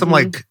healed some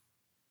like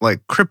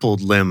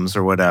crippled limbs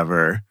or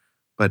whatever,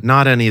 but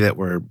not any that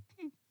were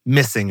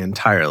missing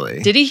entirely.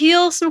 Did he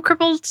heal some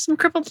crippled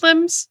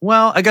limbs?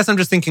 Well, I guess I'm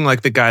just thinking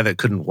like the guy that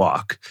couldn't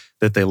walk,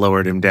 that they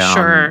lowered him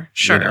down.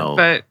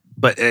 Sure.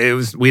 But it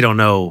was, we don't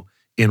know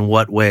in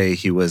what way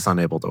he was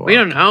unable to walk. We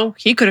don't know.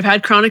 He could have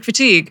had chronic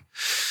fatigue.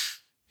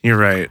 You're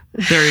right.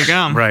 There you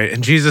go. Right.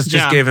 And Jesus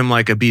just gave him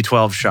like a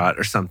B12 shot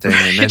or something.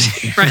 And then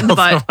right in the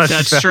butt.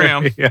 That's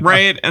true. Yeah.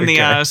 Right in the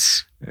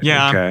ass.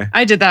 Yeah. Okay.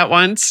 I did that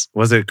once.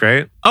 Was it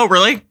great? Oh,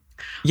 really?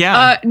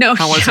 Yeah. No.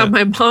 How was it?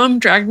 My mom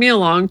dragged me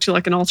along to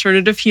like an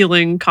alternative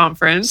healing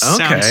conference.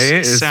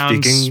 Okay.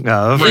 Speaking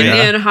of. In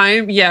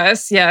Anaheim.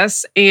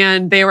 Yes.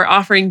 And they were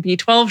offering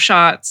B12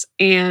 shots.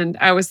 And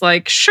I was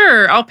like,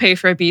 sure, I'll pay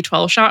for a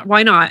B12 shot.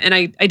 Why not? And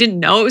I didn't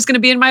know it was going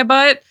to be in my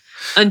butt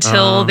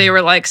until they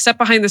were like, step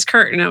behind this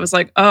curtain. I was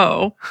like,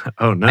 oh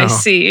no. I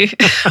see.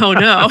 Oh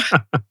no.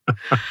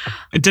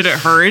 Did it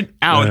hurt?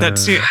 Ow.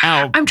 That's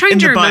ow. I'm trying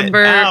to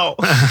remember. Ow.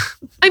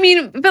 I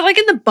mean, but like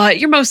in the butt,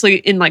 you're mostly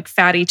in like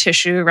fatty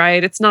tissue,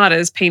 right? It's not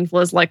as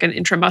painful as like an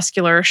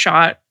intramuscular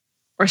shot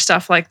or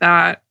stuff like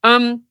that.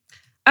 I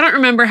don't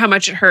remember how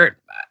much it hurt.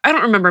 I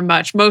don't remember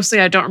much. Mostly,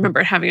 I don't remember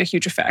it having a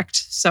huge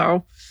effect.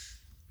 So,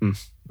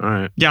 all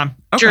right. Yeah.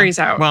 Okay. Jury's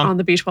out on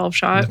the B12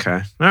 shot.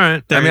 Okay. All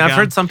right. There I've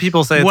heard some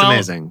people say it's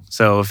amazing.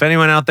 So if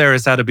anyone out there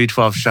has had a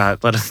B12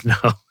 shot, let us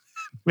know.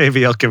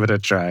 Maybe I'll give it a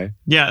try.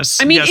 Yes.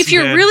 I mean, if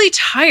you're really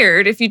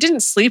tired, if you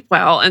didn't sleep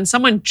well, and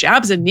someone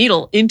jabs a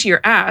needle into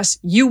your ass,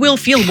 you will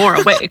feel more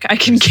awake. I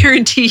can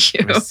guarantee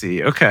you. I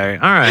see. Okay.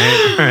 All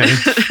right.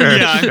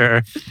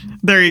 Sure.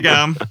 There you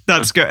go.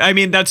 That's good. I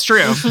mean, that's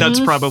true. That's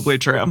probably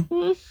true.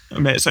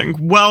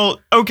 Amazing. Well,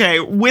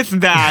 okay.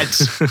 With that,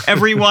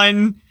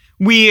 everyone,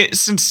 we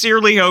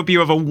sincerely hope you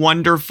have a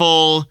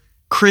wonderful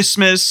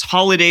Christmas,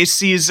 holiday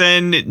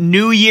season,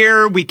 New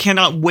Year. We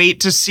cannot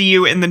wait to see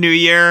you in the new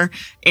year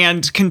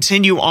and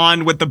continue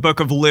on with the book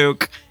of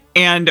Luke.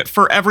 And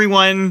for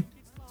everyone,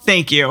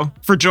 thank you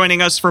for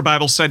joining us for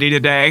Bible study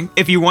today.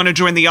 If you want to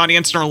join the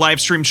audience in our live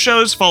stream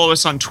shows, follow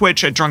us on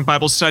Twitch at Drunk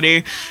Bible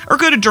Study or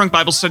go to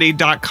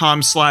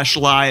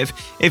drunkbiblestudy.com/live.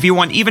 If you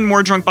want even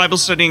more Drunk Bible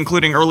Study,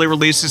 including early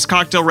releases,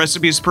 cocktail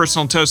recipes,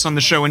 personal toasts on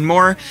the show, and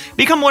more,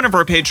 become one of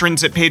our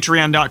patrons at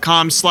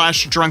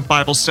patreon.com/Drunk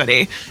Bible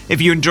Study.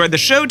 If you enjoyed the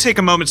show, take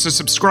a moment to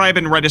subscribe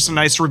and write us a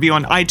nice review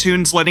on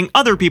iTunes, letting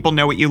other people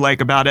know what you like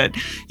about it.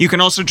 You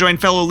can also join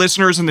fellow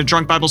listeners in the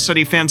Drunk Bible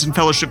Study Fans and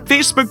Fellowship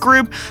Facebook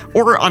group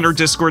or on our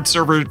Discord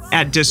server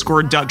at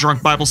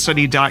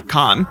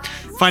discord.drunkbiblestudy.com.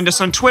 Find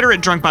us on Twitter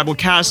at Drunk Bible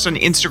Cast, on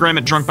Instagram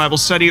at Drunk Bible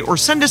Study, or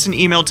send us an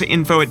email to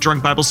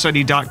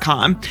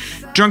info@drunkbiblestudy.com.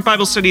 Drunk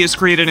Bible Study is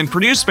created and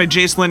produced by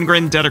Jace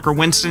Lindgren, Dedeker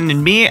Winston,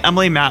 and me,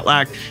 Emily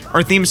Matlack.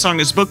 Our theme song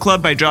is Book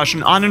Club by Josh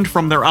and Anand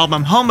from their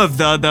album Home of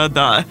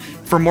the.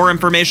 For more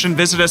information,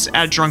 visit us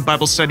at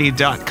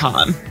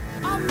drunkbiblestudy.com.